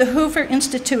 But the Hoover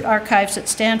Institute Archives at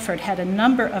Stanford had a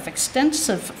number of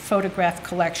extensive photograph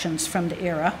collections from the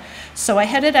era, so I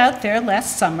headed out there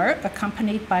last summer,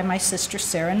 accompanied by my sister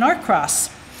Sarah Norcross.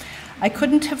 I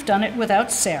couldn't have done it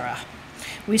without Sarah.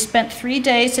 We spent 3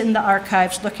 days in the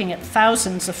archives looking at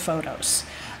thousands of photos.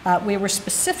 We were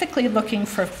specifically looking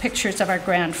for pictures of our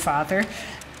grandfather,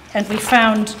 and we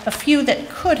found a few that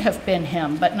could have been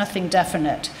him, but nothing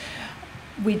definite.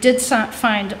 We did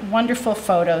find wonderful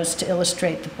photos to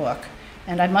illustrate the book,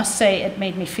 and I must say it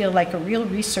made me feel like a real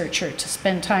researcher to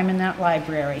spend time in that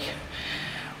library.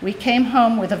 We came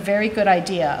home with a very good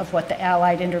idea of what the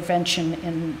Allied intervention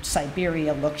in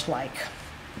Siberia looked like.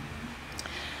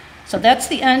 So that's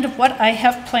the end of what I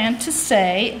have planned to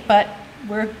say, but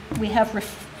we have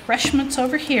refreshments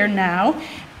over here now,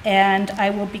 and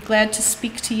I will be glad to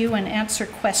speak to you and answer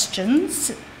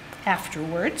questions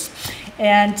afterwards.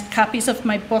 And copies of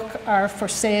my book are for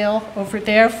sale over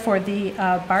there for the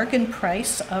bargain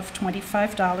price of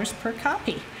 $25 per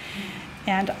copy.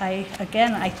 And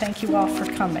again, I thank you all for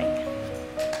coming.